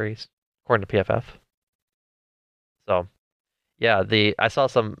 6 hurries, according to PFF. So, yeah, I saw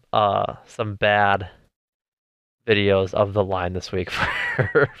some bad videos of the line this week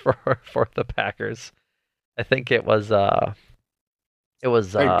for the Packers. I think it was like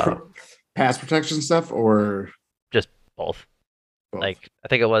pass protection stuff or just both. Like I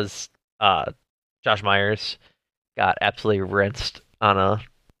think it was Josh Myers got absolutely rinsed on a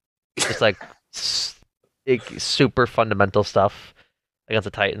just like super fundamental stuff against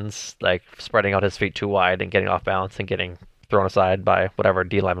the Titans, like spreading out his feet too wide and getting off balance and getting thrown aside by whatever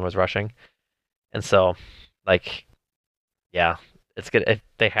D lineman was rushing. And so, like, yeah, it's good.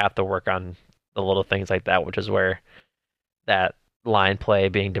 They have to work on the little things like that, which is where that line play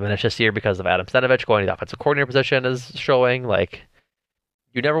being diminished this year because of Adam Stenavich going to the offensive coordinator position is showing. Like,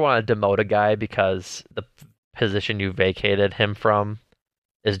 you never want to demote a guy because the position you vacated him from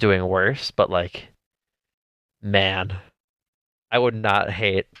is doing worse, but like, man, I would not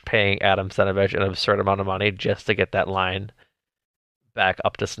hate paying Adam Stenavich an absurd amount of money just to get that line back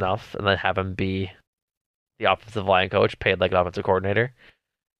up to snuff and then have him be the offensive line coach paid like an offensive coordinator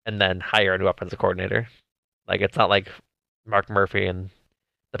and then hire a new offensive coordinator. Like, it's not like Mark Murphy and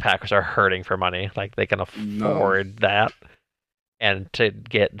the Packers are hurting for money. Like, they can afford that. And to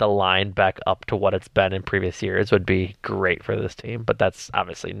get the line back up to what it's been in previous years would be great for this team, but that's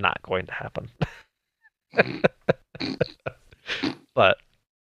obviously not going to happen. But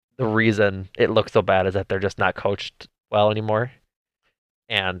the reason it looks so bad is that they're just not coached well anymore.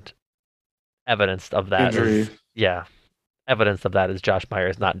 And evidence of that evidence of that is Josh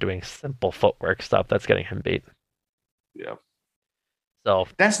Myers not doing simple footwork stuff that's getting him beat. Yeah. So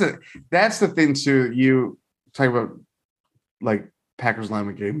that's the thing too. You talk about like Packers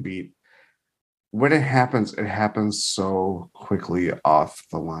lineman getting beat. When it happens so quickly off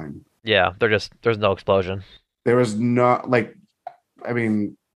the line. Yeah, there's no explosion. There was not like, I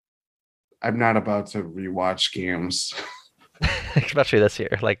mean, I'm not about to rewatch games, especially this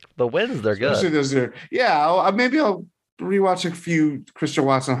year. Like the wins, they're especially good. this year. Yeah, maybe I'll rewatch a few Christian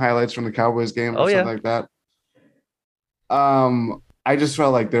Watson highlights from the Cowboys game or something like that. I just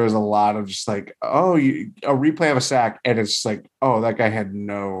felt like there was a lot of just like, a replay of a sack, and it's just like, oh, that guy had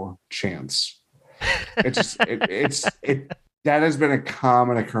no chance. It's just it that has been a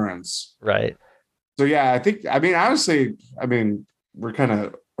common occurrence, right? So yeah, honestly, we're kind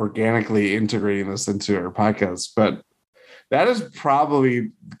of organically integrating this into our podcast, but that is probably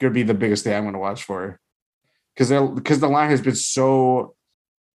going to be the biggest thing I'm going to watch for, because the line has been so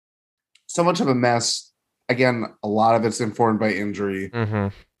much of a mess. Again, a lot of it's informed by injury,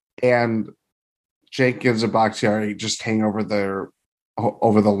 and Jenkins and Bakhtiari just hang over the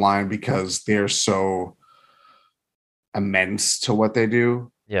line because they're so immense to what they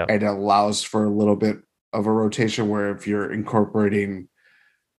do. Yeah, and it allows for a little bit of a rotation where if you're incorporating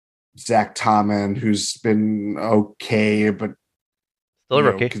Zach Tomlin, who's been okay, but still a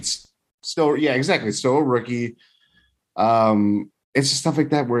rookie, still a rookie. It's just stuff like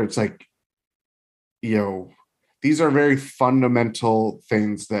that where it's like, these are very fundamental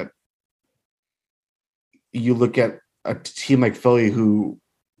things that you look at a team like Philly, who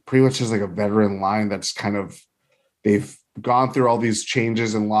pretty much has like a veteran line that's kind of, they've gone through all these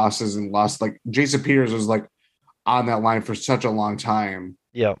changes and losses and lost. Like Jason Peters was like on that line for such a long time.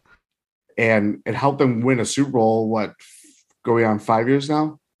 Yeah. And it helped them win a Super Bowl, going on 5 years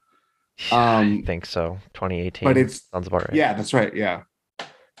now? I think so. 2018. But it's sounds about right. Yeah, that's right. Yeah.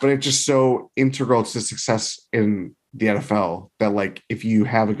 But it's just so integral to success in the NFL that, like, if you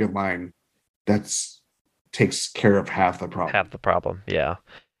have a good line, that's takes care of half the problem. Yeah.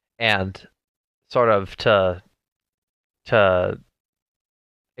 And sort of to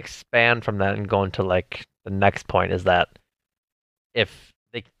expand from that and go into like the next point is that if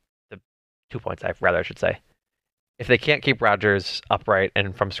the 2 points I should say, if they can't keep Rodgers upright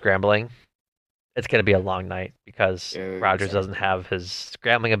and from scrambling, it's going to be a long night because Rodgers doesn't have his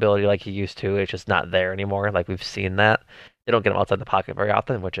scrambling ability like he used to. It's just not there anymore. Like we've seen that. They don't get him outside the pocket very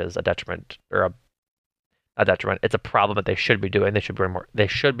often, which is a detriment or a detriment. It's a problem that they should be doing. They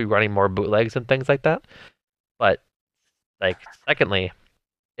should be running more bootlegs and things like that. But like, secondly,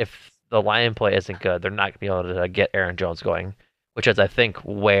 if the line play isn't good, they're not going to be able to get Aaron Jones going, which is, I think,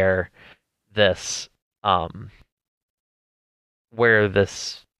 where this, like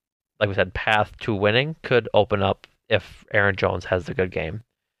we said, path to winning could open up if Aaron Jones has a good game.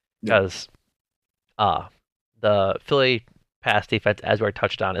 Because the Philly pass defense, as we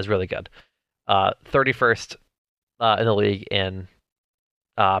touched on, is really good. 31st in the league in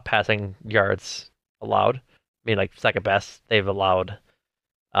passing yards allowed. I mean, like, second best. They've allowed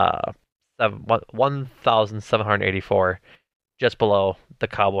 1,784, just below the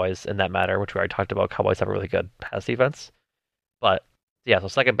Cowboys in that matter, which we already talked about. Cowboys have a really good pass defense. But, yeah, so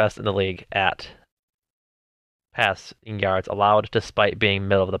second best in the league at passing yards allowed, despite being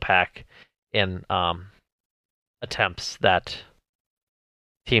middle of the pack in attempts that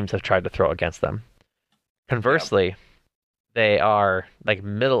teams have tried to throw against them. Conversely, they are like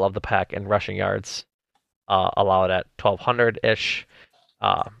middle of the pack in rushing yards, allowed at 1,200-ish.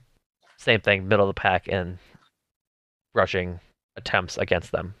 Same thing, middle of the pack in rushing attempts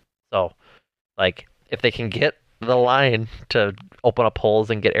against them. So, like, if they can get the line to open up holes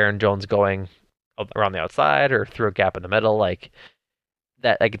and get Aaron Jones going around the outside or through a gap in the middle,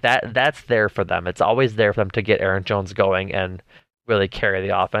 that's there for them. It's always there for them to get Aaron Jones going and really carry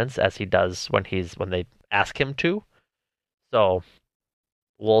the offense as he does when they ask him to. So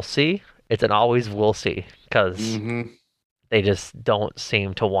we'll see. It's an always we'll see, because they just don't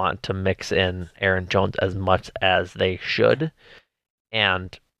seem to want to mix in Aaron Jones as much as they should.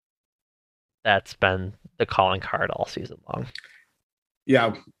 And that's been the calling card all season long.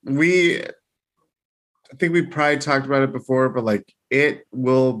 Yeah, I think we probably talked about it before, but like, it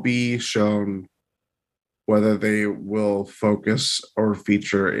will be shown whether they will focus or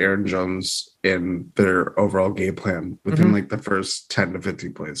feature Aaron Jones in their overall game plan within like the first 10 to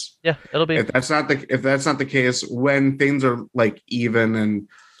 15 plays. Yeah, it'll be. If that's not the case, when things are like even and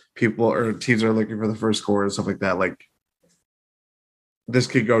people or teams are looking for the first score and stuff like that, like, this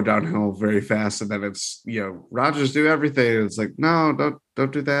could go downhill very fast, and then it's, Rodgers do everything. It's like, no,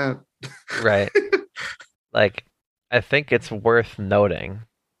 don't do that. Right. Like, I think it's worth noting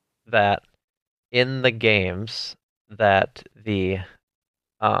that in the games that the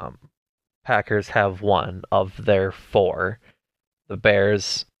Packers have one of their 4. The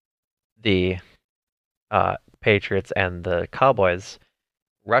Bears, the Patriots, and the Cowboys.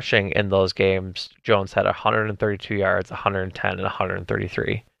 Rushing in those games, Jones had 132 yards, 110, and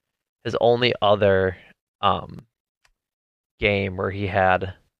 133. His only other game where he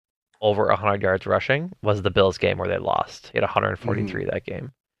had over 100 yards rushing was the Bills game where they lost. He had 143 that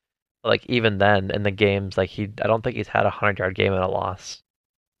game. But like even then, in the games, like I don't think he's had a 100-yard game in a loss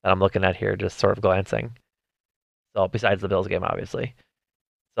that I'm looking at here, just sort of glancing. So besides the Bills game, obviously.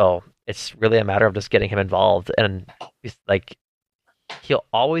 So it's really a matter of just getting him involved, and like he'll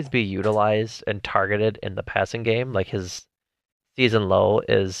always be utilized and targeted in the passing game. Like his season low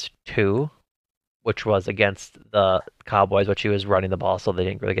is 2, which was against the Cowboys, which he was running the ball, so they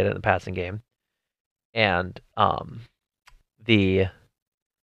didn't really get it in the passing game. And the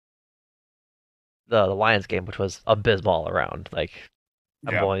Lions game, which was abysmal all around. Like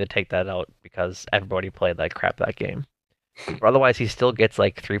I'm willing to take that out because everybody played like crap that game. But otherwise, he still gets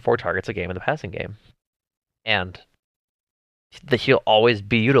like 3-4 targets a game in the passing game, and he'll always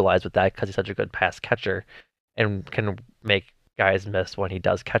be utilized with that because he's such a good pass catcher and can make guys miss when he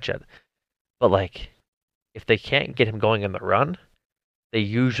does catch it. But like, if they can't get him going in the run, they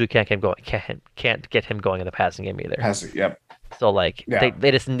usually can't get him going in the passing game either. Passing, yep. So like,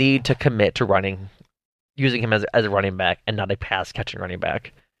 they just need to commit to using him as a running back and not a pass catching running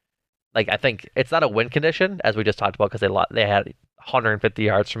back. Like, I think it's not a win condition, as we just talked about, because they had 150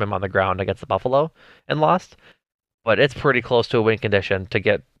 yards from him on the ground against the Buffalo and lost. But it's pretty close to a win condition to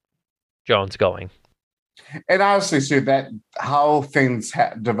get Jones going. And honestly, Stu, that how things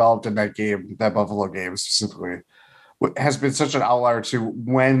developed in that game, that Buffalo game specifically, has been such an outlier to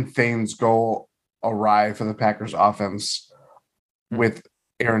when things go awry for the Packers offense with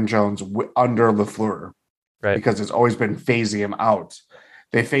Aaron Jones under LaFleur. Right. Because it's always been phasing him out.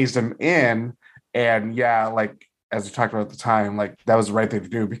 They phased him in, and like as we talked about at the time, like that was the right thing to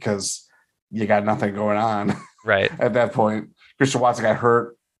do because you got nothing going on. Right. At that point, Christian Watson got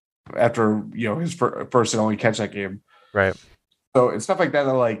hurt after his first and only catch that game. Right. So it's stuff like that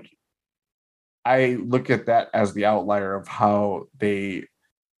like I look at that as the outlier of how they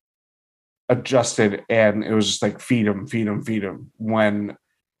adjusted, and it was just like feed him. When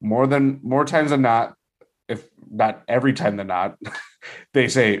more times than not, if not every time than not, they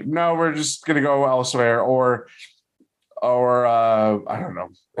say no, we're just gonna go elsewhere, or I don't know.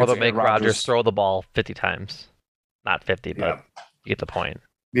 Or they'll make Rodgers throw the ball 50 times. Not 50, but you get the point.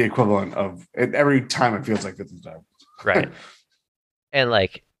 The equivalent of every time it feels like 50 times. Right.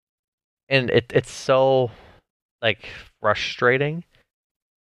 And it's so like frustrating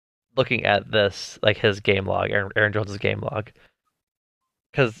looking at this, like his game log, Aaron Jones' game log,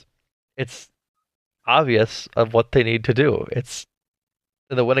 because it's obvious of what they need to do. It's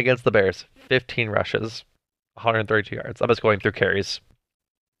in the win against the Bears, 15 rushes, 132 yards. I'm just going through carries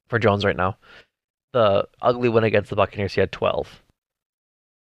for Jones right now. The ugly win against the Buccaneers, he had 12.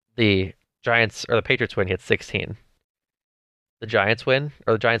 The Patriots win, he had 16. The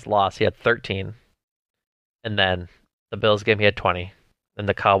Giants loss, he had 13. And then the Bills game, he had 20. And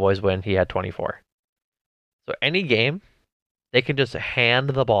the Cowboys win, he had 24. So any game, they can just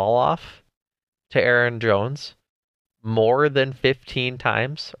hand the ball off to Aaron Jones more than 15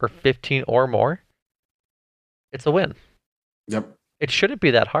 times, or 15 or more. It's a win. Yep. It shouldn't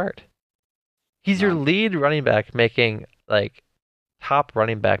be that hard. He's your lead running back making like top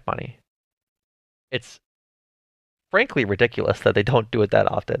running back money. It's frankly ridiculous that they don't do it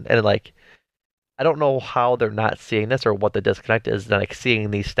that often. And like, I don't know how they're not seeing this or what the disconnect is, like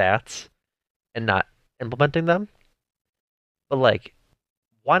seeing these stats and not implementing them. But like,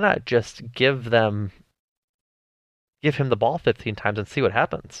 why not just give him the ball 15 times and see what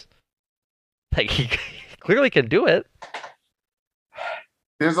happens? Like, he clearly can do it.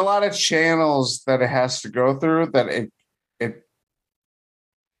 There's a lot of channels that it has to go through that it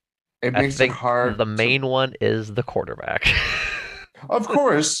makes it hard. The main one is the quarterback. Of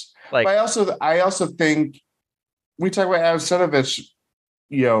course. Like, but I also think we talk about Adam Stenavich,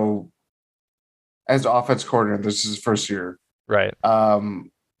 as offense coordinator. This is his first year. Right.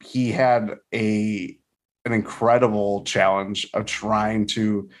 He had an incredible challenge of trying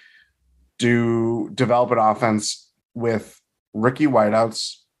to develop an offense with rookie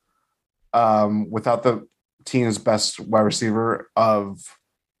wideouts, without the team's best wide receiver of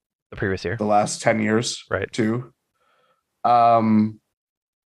the previous year, the last 10 years, right? Too.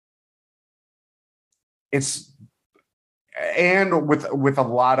 It's and with a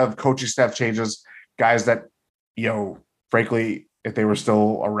lot of coaching staff changes, guys that frankly, if they were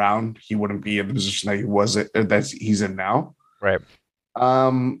still around, he wouldn't be in the position that he's in now. Right.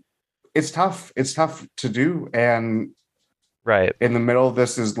 It's tough. It's tough to do. And right in the middle of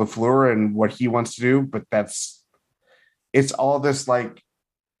this is LaFleur and what he wants to do, but it's all this like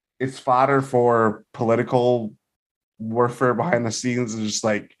it's fodder for political warfare behind the scenes, and just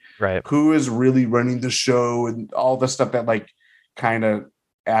like right who is really running the show and all the stuff that like kind of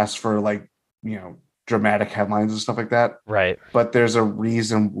asks for like, dramatic headlines and stuff like that. Right. But there's a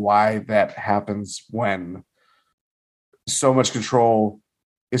reason why that happens when so much control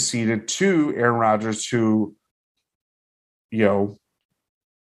is ceded to Aaron Rodgers, who,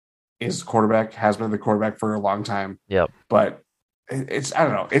 is quarterback, has been the quarterback for a long time. Yep. But I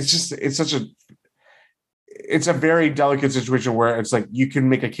don't know. It's a very delicate situation where it's like you can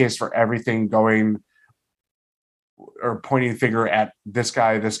make a case for everything going or pointing the finger at this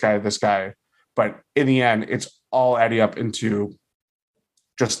guy, this guy, this guy. But in the end, it's all adding up into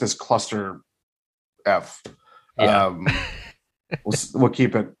just this cluster F. Yeah. We'll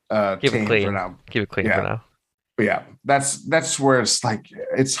keep it keep it clean for now. Keep it clean for now. But yeah, that's where it's like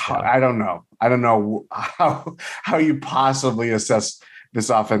I don't know how you possibly assess this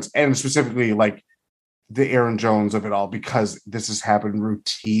offense, and specifically like the Aaron Jones of it all, because this has happened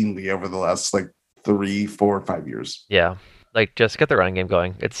routinely over the last like 3, 4, 5 years. Yeah, like just get the running game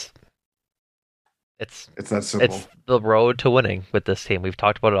going. It's that simple. It's the road to winning with this team. We've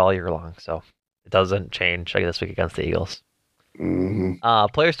talked about it all year long, so it doesn't change this week against the Eagles. Mm-hmm.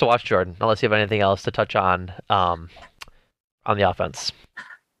 Players to watch, Jordan, unless you have anything else to touch on the offense.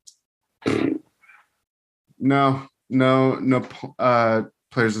 No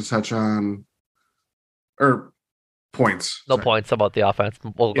players to touch on, or points. No points about the offense.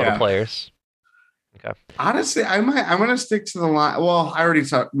 We'll go to players. Okay. Honestly, I'm gonna stick to the line. Well, I already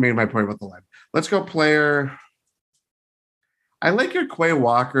made my point about the line. Let's go player. I like your Quay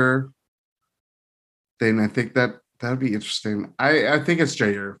Walker thing. I think that'd be interesting. I think it's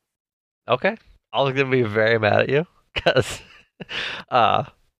Jair. Okay. I was gonna be very mad at you because I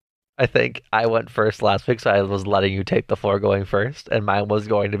think I went first last week, so I was letting you take the floor going first, and mine was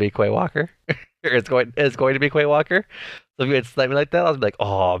going to be Quay Walker. It's going to be Quay Walker. So if you had sniped me like that, I was like,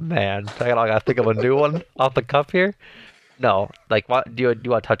 oh man, I gotta think of a new one off the cuff here. No, like, what do you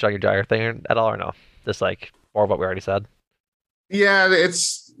want to touch on your Jair thing at all, or no? Just like more of what we already said. Yeah,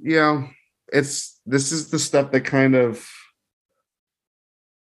 it's this is the stuff that kind of,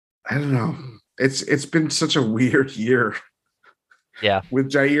 I don't know. It's been such a weird year. Yeah.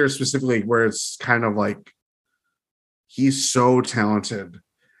 With Jair specifically, where it's kind of like he's so talented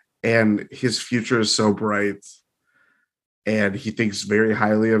and his future is so bright and he thinks very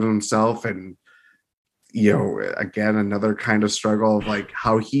highly of himself. And, again, another kind of struggle of like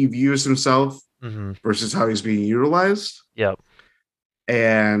how he views himself versus how he's being utilized. Yep.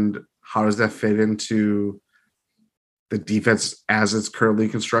 And how does that fit into the defense as it's currently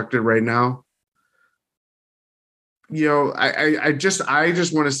constructed right now? I just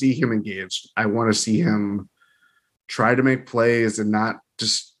want to see him engaged. I want to see him try to make plays and not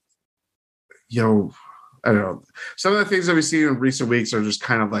just, I don't know. Some of the things that we've seen in recent weeks are just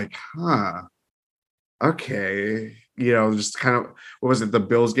kind of like, okay. Just kind of, what was it? The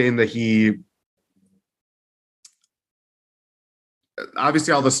Bills game that he,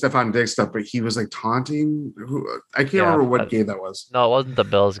 obviously all the Stephon Diggs stuff, but he was like taunting. I can't remember what game that was. No, it wasn't the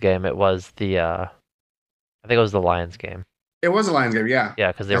Bills game. It was the, I think it was the Lions game. It was a Lions game, yeah.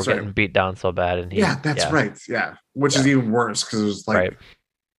 Yeah, because they were getting beat down so bad. And that's right. Yeah, which is even worse because it was like,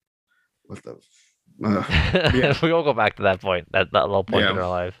 what the? We won't go back to that point, that little point in our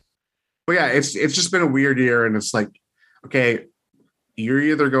life. But yeah, it's just been a weird year, and it's like, okay, you're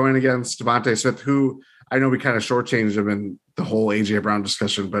either going against Devontae Smith, who I know we kind of shortchanged him in the whole AJ Brown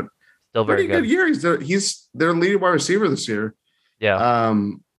discussion, but still very good year. He's their leading wide receiver this year. Yeah.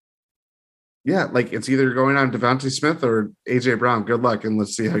 Yeah, like it's either going on Devontae Smith or AJ Brown. Good luck, and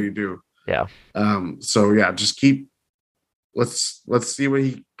let's see how you do. Yeah. So yeah, just let's see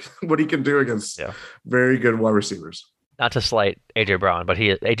what he can do against very good wide receivers. Not to slight AJ Brown, but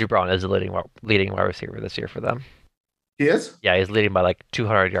AJ Brown is the leading wide receiver this year for them. He is? Yeah, he's leading by like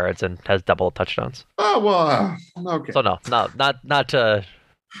 200 yards and has double touchdowns. Oh well, okay. So no, not to.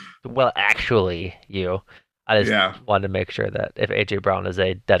 Well, actually, I just wanted to make sure that if AJ Brown is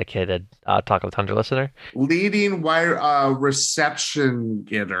a dedicated Talk of the Thunder listener, leading wide reception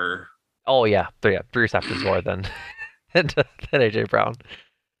getter. Oh yeah, 3 receptions more than AJ Brown.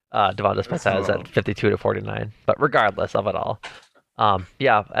 Devonta Smith has at 52-49. But regardless of it all,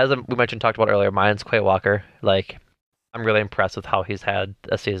 as we mentioned, talked about earlier, mine's Quay Walker. Like, I'm really impressed with how he's had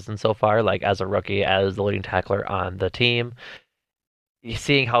a season so far. Like, as a rookie, as the leading tackler on the team,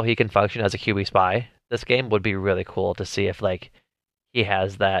 seeing how he can function as a QB spy this game would be really cool to see if like he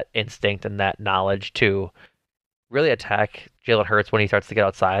has that instinct and that knowledge to really attack Jalen Hurts when he starts to get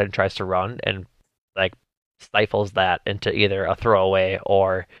outside and tries to run, and like stifles that into either a throwaway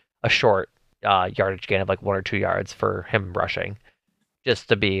or a short yardage gain of like 1 or 2 yards for him rushing, just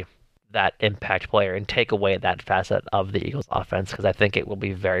to be that impact player and take away that facet of the Eagles offense, because I think it will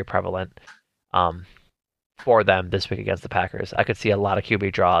be very prevalent for them this week against the Packers. I could see a lot of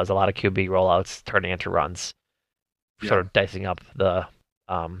QB draws, a lot of QB rollouts turning into runs, sort of dicing up the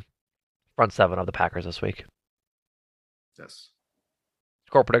front seven of the Packers this week. Yes.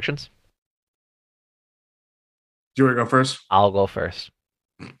 Score predictions? Do you want to go first? I'll go first.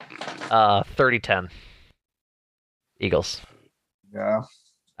 30-10. Eagles. Yeah.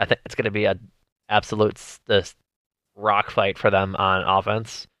 I think it's going to be a absolute this rock fight for them on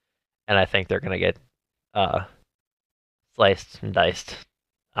offense, and I think they're going to get sliced and diced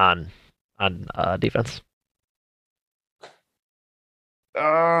on defense.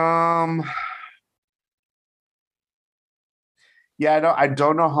 Yeah, I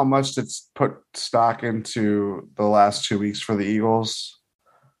don't know how much to put stock into the last 2 weeks for the Eagles.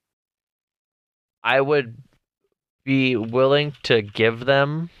 I would be willing to give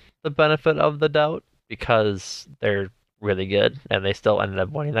them the benefit of the doubt because they're really good and they still ended up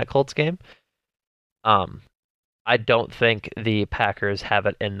winning that Colts game. I don't think the Packers have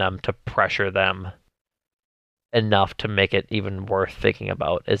it in them to pressure them enough to make it even worth thinking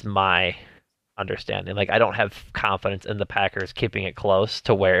about, is my understanding. Like, I don't have confidence in the Packers keeping it close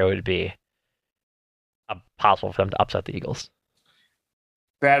to where it would be possible for them to upset the Eagles.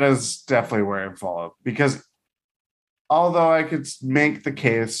 That is definitely where I fall, because although I could make the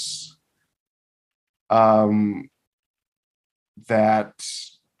case that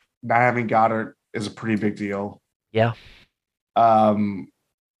not having Goddard is a pretty big deal. Yeah. I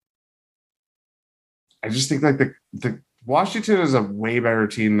just think like the Washington is a way better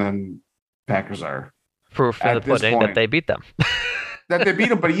team than Packers are. Proof in the pudding that they beat them. That they beat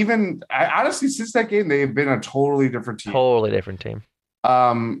them, but even honestly, since that game, they've been a totally different team. Totally different team.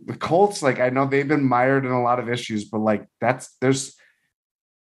 The Colts, like, I know they've been mired in a lot of issues, but like there's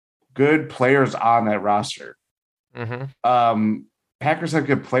good players on that roster. Mm-hmm. Packers have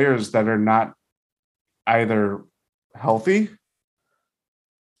good players that are not either healthy,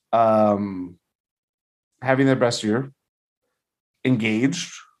 having their best year,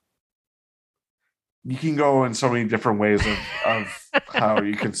 engaged. You can go in so many different ways of how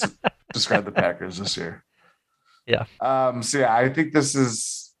you can describe the Packers this year. Yeah. So yeah, I think this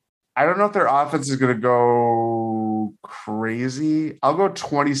is, I don't know if their offense is going to go crazy. I'll go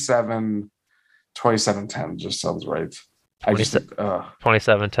 27-10. Just sounds right.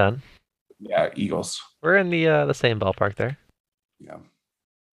 27-10. Yeah, Eagles. We're in the same ballpark there. Yeah.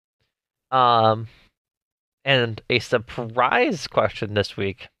 And a surprise question this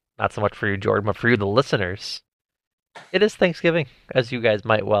week, not so much for you, Jordan, but for you, the listeners. It is Thanksgiving, as you guys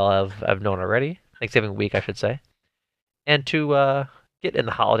might well have known already. Thanksgiving week, I should say. And to get in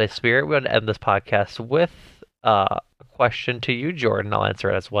the holiday spirit, we're going to end this podcast with a question to you, Jordan. I'll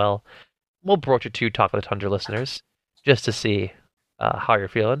answer it as well. We'll broach it to you, Talk of the Tundra listeners, just to see how you're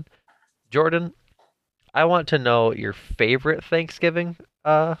feeling. Jordan, I want to know your favorite Thanksgiving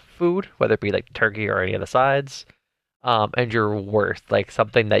food, whether it be like turkey or any of the sides, and your worst, like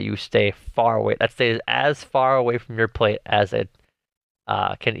something that you stay far away, that stays as far away from your plate as it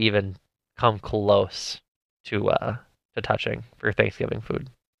can even come close to touching for your Thanksgiving food.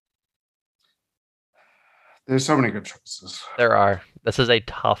 There's so many good choices. There are. This is a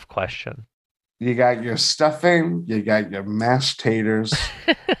tough question. You got your stuffing, you got your mashed taters,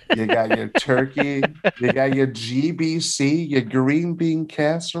 you got your turkey, you got your GBC, your green bean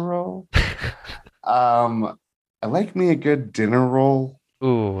casserole. I like me a good dinner roll.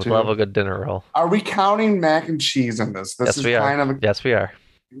 Ooh, too. Love a good dinner roll. Are we counting mac and cheese in this? Yes, we are. Yes, we are.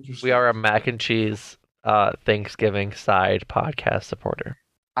 We are a mac and cheese Thanksgiving side podcast supporter.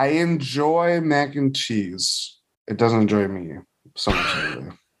 I enjoy mac and cheese. It doesn't enjoy me so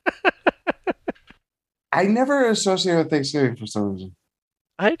much. I never associate with Thanksgiving for some reason.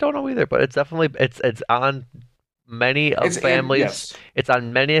 I don't know either, but it's definitely it's on many of families. Yes. It's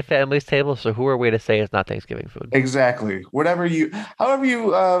on many of families' tables. So who are we to say it's not Thanksgiving food? Exactly. However you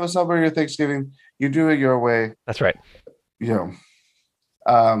celebrate your Thanksgiving, you do it your way. That's right. You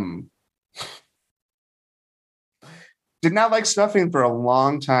know, did not like stuffing for a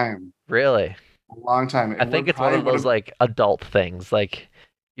long time. Really? A long time. I think it's one of those like adult things. Like,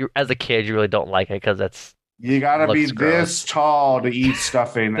 you, as a kid, you really don't like it because you gotta be this tall to eat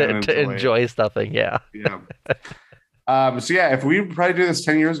stuffing to enjoy stuffing. Yeah. Yeah. So yeah, if we probably do this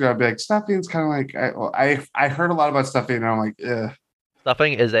 10 years ago, I'd be like, stuffing's kind of like I heard a lot about stuffing, and I'm like,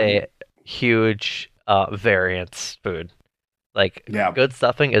 Stuffing is a huge variance food. Like good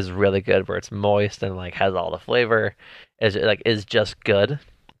stuffing is really good where it's moist and like has all the flavor. Is just good.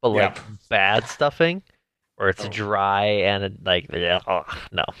 But like bad stuffing where it's dry and like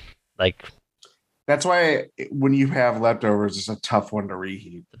no. Like that's why when you have leftovers, it's a tough one to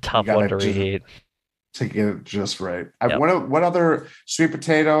reheat. To get it just right. What other sweet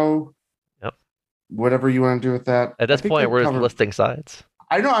potato? Yep. Whatever you want to do with that. At this point, we're just listing sides.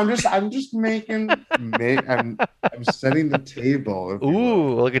 I know. I'm just making. I'm setting the table.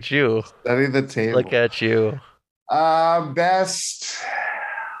 Ooh, look at you! Setting the table. Look at you.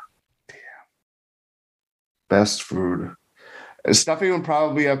 Best food. Stuffing would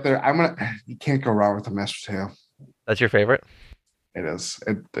probably be up there. You can't go wrong with a mashed potato. That's your favorite? It is.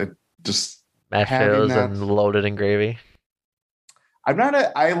 It just mashed potatoes and loaded in gravy.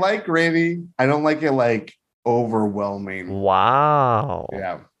 I like gravy. I don't like it like overwhelming. Wow.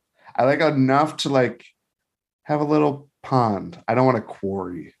 Yeah. I like enough to like have a little pond. I don't want a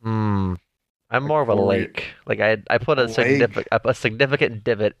quarry. I'm more of a lake. Like I put a significant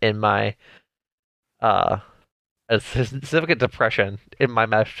divot in my a significant depression in my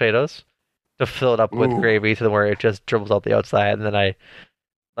mashed potatoes to fill it up with gravy to where it just dribbles out the outside, and then I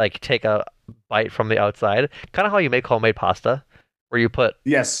like take a bite from the outside. Kind of how you make homemade pasta, where you put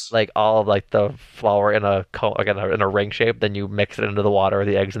like all of like the flour in a in a ring shape, then you mix it into the water or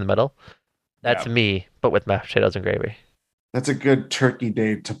the eggs in the middle. That's me, but with mashed potatoes and gravy. That's a good Turkey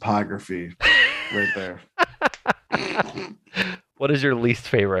Day topography right there. What is your least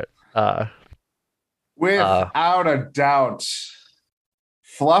favorite? Without a doubt,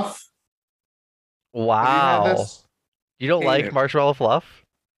 fluff. Wow. You don't like marshmallow fluff?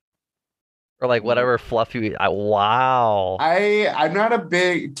 Or like whatever fluff you eat? Wow. I'm not a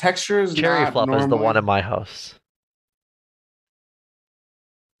big texture. Cherry fluff is the one in my house.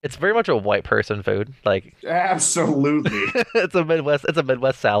 It's very much a white person food. Like absolutely. It's a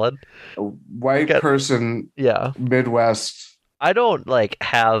Midwest salad. A white person. Yeah. Midwest. I don't like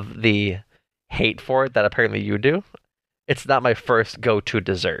have the hate for it that apparently you do. It's not my first go-to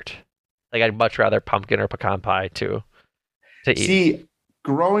dessert. Like I'd much rather pumpkin or pecan pie to eat. See,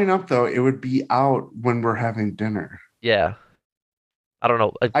 growing up though, it would be out when we're having dinner. Yeah. I don't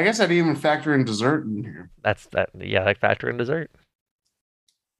know. I guess I'd even factor in dessert in here. Like factor in dessert.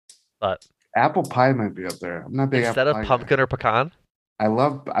 But apple pie might be up there. I'm not big instead of pumpkin or pecan. I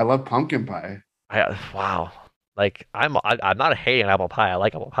love pumpkin pie. Wow. Like I'm not hating apple pie. I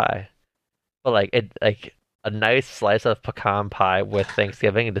like apple pie. But like a nice slice of pecan pie with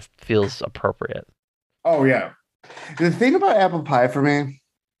Thanksgiving, it just feels appropriate. Oh yeah. The thing about apple pie for me,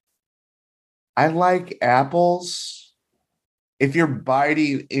 I like apples. If you're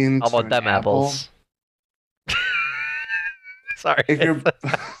biting into how about them apples? Sorry. If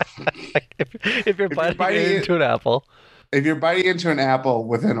you're biting into an apple. If you're biting into an apple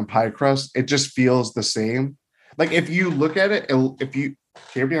within a pie crust, it just feels the same. Like if you look at it,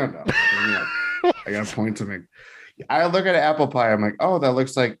 hear me out now. I got a point to make. I look at an apple pie. I'm like, oh, that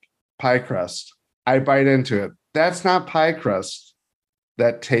looks like pie crust. I bite into it. That's not pie crust.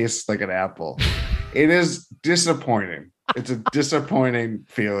 That tastes like an apple. It is disappointing. It's a disappointing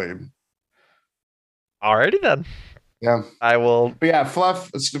feeling. Alrighty then. Yeah, I will. But yeah, fluff.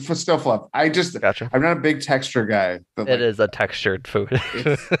 It's still fluff. Gotcha. I'm not a big texture guy. It is a textured food.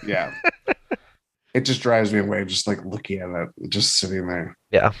 Yeah. It just drives me away just like looking at it, just sitting there.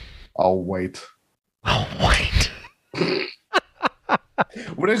 Yeah. All white. All white.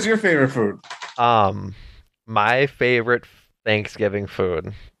 What is your favorite food? My favorite Thanksgiving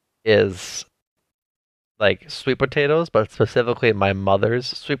food is like sweet potatoes, but specifically my mother's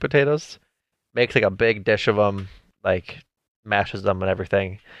sweet potatoes. Makes like a big dish of them, like mashes them and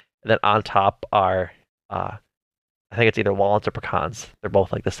everything. And then on top are, I think it's either walnuts or pecans. They're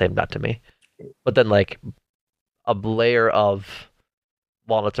both like the same nut to me. But then like a layer of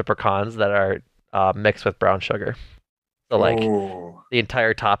walnuts or pecans that are mixed with brown sugar. So like the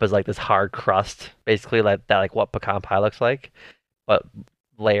entire top is like this hard crust, basically like that, like what pecan pie looks like, but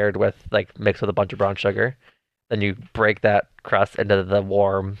layered with like mixed with a bunch of brown sugar. Then you break that crust into the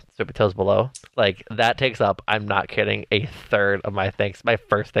warm sweet potatoes below. Like that takes up, I'm not kidding, a third of my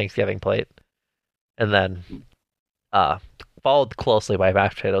first Thanksgiving plate. And then followed closely by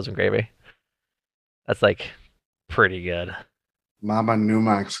mashed potatoes and gravy. That's like pretty good. Mama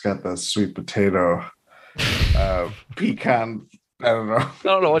Newmark's got the sweet potato pecan. I don't know. I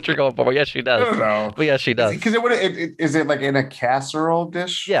don't know what you're going for, but yes, she does. I don't know. But yes, she does. Because is it like in a casserole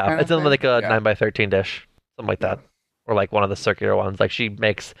dish? Yeah, it's in like a 9x13 dish, something like that, or like one of the circular ones. Like she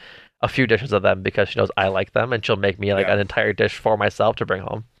makes a few dishes of them because she knows I like them, and she'll make me like an entire dish for myself to bring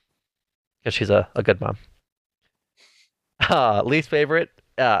home because she's a good mom. Least favorite,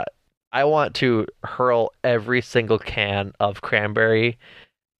 I want to hurl every single can of cranberry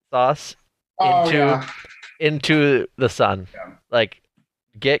sauce into the sun. Yeah. Like,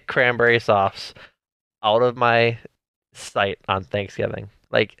 get cranberry sauce out of my sight on Thanksgiving.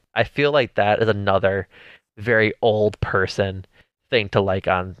 Like, I feel like that is another very old person thing to like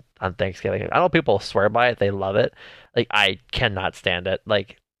on Thanksgiving. I know people swear by it, they love it. Like, I cannot stand it.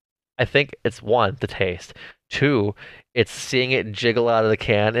 Like, I think it's one, the taste. Two, it's seeing it jiggle out of the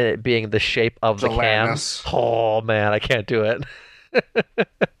can and it being the shape of the can. Oh man, I can't do it.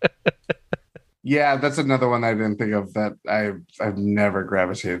 Yeah, that's another one I didn't think of that I've never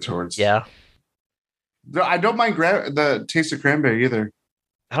gravitated towards. Yeah. No, I don't mind the taste of cranberry either.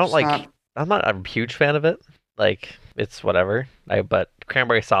 I'm not a huge fan of it. Like, it's whatever. But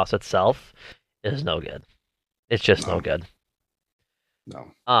cranberry sauce itself is no good. It's just no good.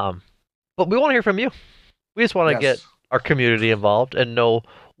 No. But we want to hear from you. We just want to get our community involved and know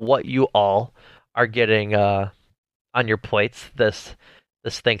what you all are getting on your plates this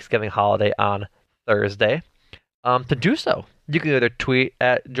Thanksgiving holiday on Thursday. To do so, you can either tweet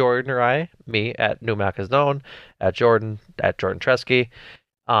at Jordan or me at Newmac is known, at Jordan Tresky.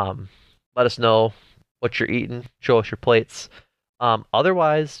 Let us know what you're eating. Show us your plates.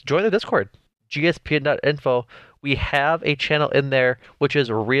 Otherwise, join the Discord, gspn.info. We have a channel in there which is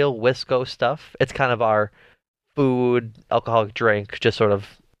Real Wisco Stuff. It's kind of our food, alcoholic drink, just sort of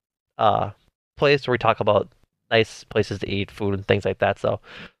place where we talk about nice places to eat, food, and things like that. So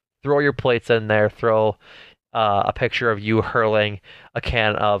throw your plates in there. Throw a picture of you hurling a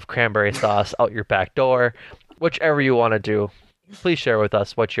can of cranberry sauce out your back door. Whichever you want to do, please share with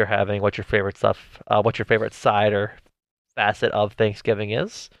us what you're having, what your favorite stuff, what your favorite side or facet of Thanksgiving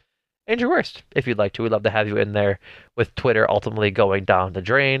is. And your worst, if you'd like to. We'd love to have you in there with Twitter ultimately going down the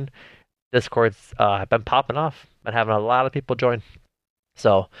drain. Discord's been popping off. Been having a lot of people join.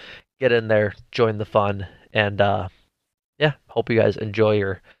 So get in there, join the fun, and hope you guys enjoy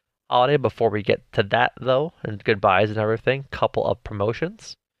your holiday. Before we get to that, though, and goodbyes and everything, couple of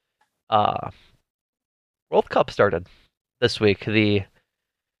promotions. World Cup started this week. I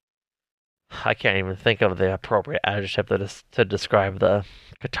can't even think of the appropriate adjective to describe the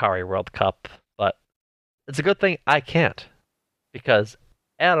Qatari World Cup, but it's a good thing I can't, because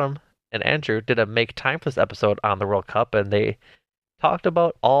Adam and Andrew did a Make Time for This episode on the World Cup, and they talked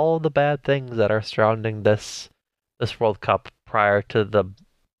about all the bad things that are surrounding this World Cup prior to the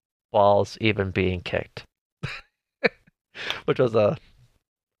balls even being kicked. Which was a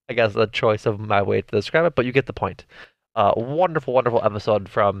choice of my way to describe it, but you get the point. Wonderful, wonderful episode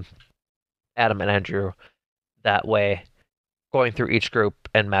from Adam and Andrew that way, going through each group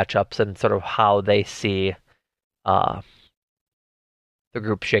and matchups and sort of how they see the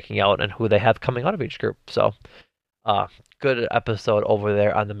group shaking out and who they have coming out of each group. So good episode over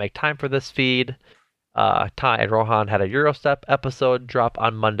there on the Make Time for This feed. Ty and Rohan had a Eurostep episode drop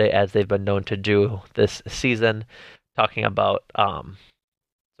on Monday, as they've been known to do this season, talking about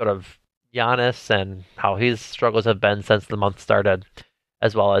sort of Giannis and how his struggles have been since the month started,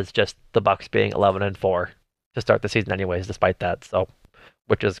 as well as just the Bucks being 11-4 to start the season anyways, despite that, so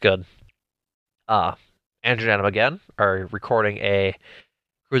which is good. Andrew and Adam again are recording a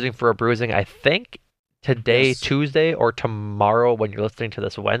Cruising for a Bruising, I think today, Tuesday, or tomorrow when you're listening to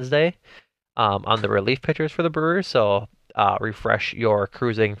this Wednesday, on the relief pitchers for the Brewers, so refresh your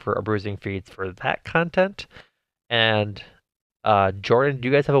Cruising for a Bruising feeds for that content. And Jordan, do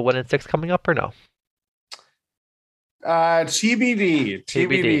you guys have a 1 in 6 coming up or no?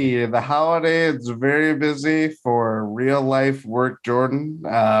 TBD. The holiday is very busy for real life work, Jordan. We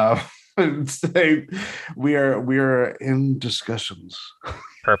are in discussions.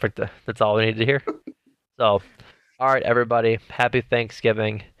 Perfect. That's all we need to hear. So, all right, everybody. Happy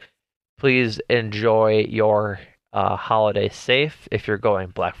Thanksgiving. Please enjoy your holiday safe. If you're going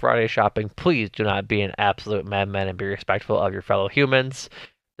Black Friday shopping, please do not be an absolute madman and be respectful of your fellow humans,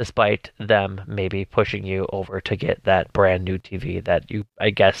 despite them maybe pushing you over to get that brand new TV that you, I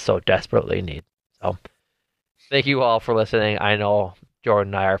guess, so desperately need. So, thank you all for listening. I know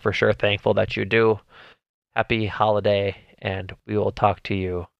Jordan and I are for sure thankful that you do. Happy holiday, and we will talk to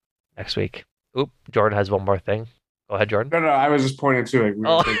you next week. Oop, Jordan has one more thing. Go ahead, Jordan. No, I was just pointing to it.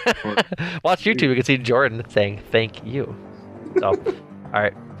 Watch YouTube. You can see Jordan saying thank you. So, all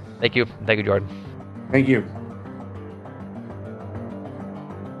right. Thank you. Thank you, Jordan. Thank you.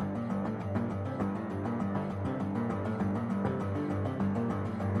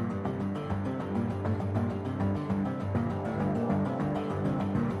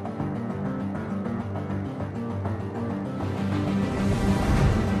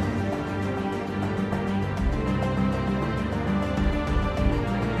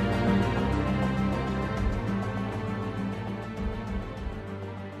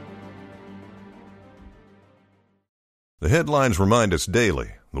 The headlines remind us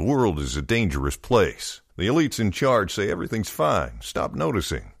daily, the world is a dangerous place. The elites in charge say everything's fine, stop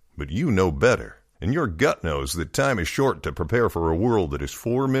noticing. But you know better. And your gut knows that time is short to prepare for a world that is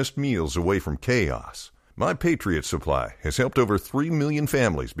 4 missed meals away from chaos. My Patriot Supply has helped over 3 million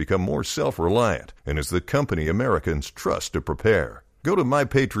families become more self-reliant and is the company Americans trust to prepare. Go to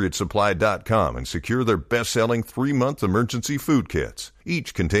MyPatriotSupply.com and secure their best-selling 3-month emergency food kits.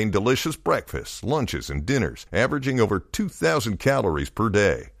 Each contain delicious breakfasts, lunches, and dinners, averaging over 2,000 calories per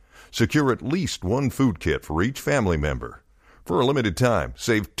day. Secure at least 1 food kit for each family member. For a limited time,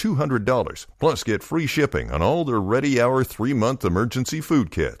 save $200, plus get free shipping on all their Ready Hour 3-month emergency food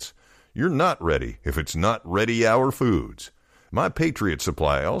kits. You're not ready if it's not Ready Hour Foods. My Patriot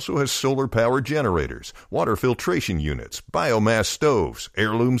Supply also has solar-powered generators, water filtration units, biomass stoves,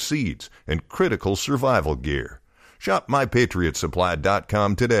 heirloom seeds, and critical survival gear. Shop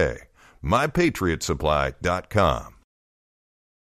MyPatriotSupply.com today. MyPatriotSupply.com.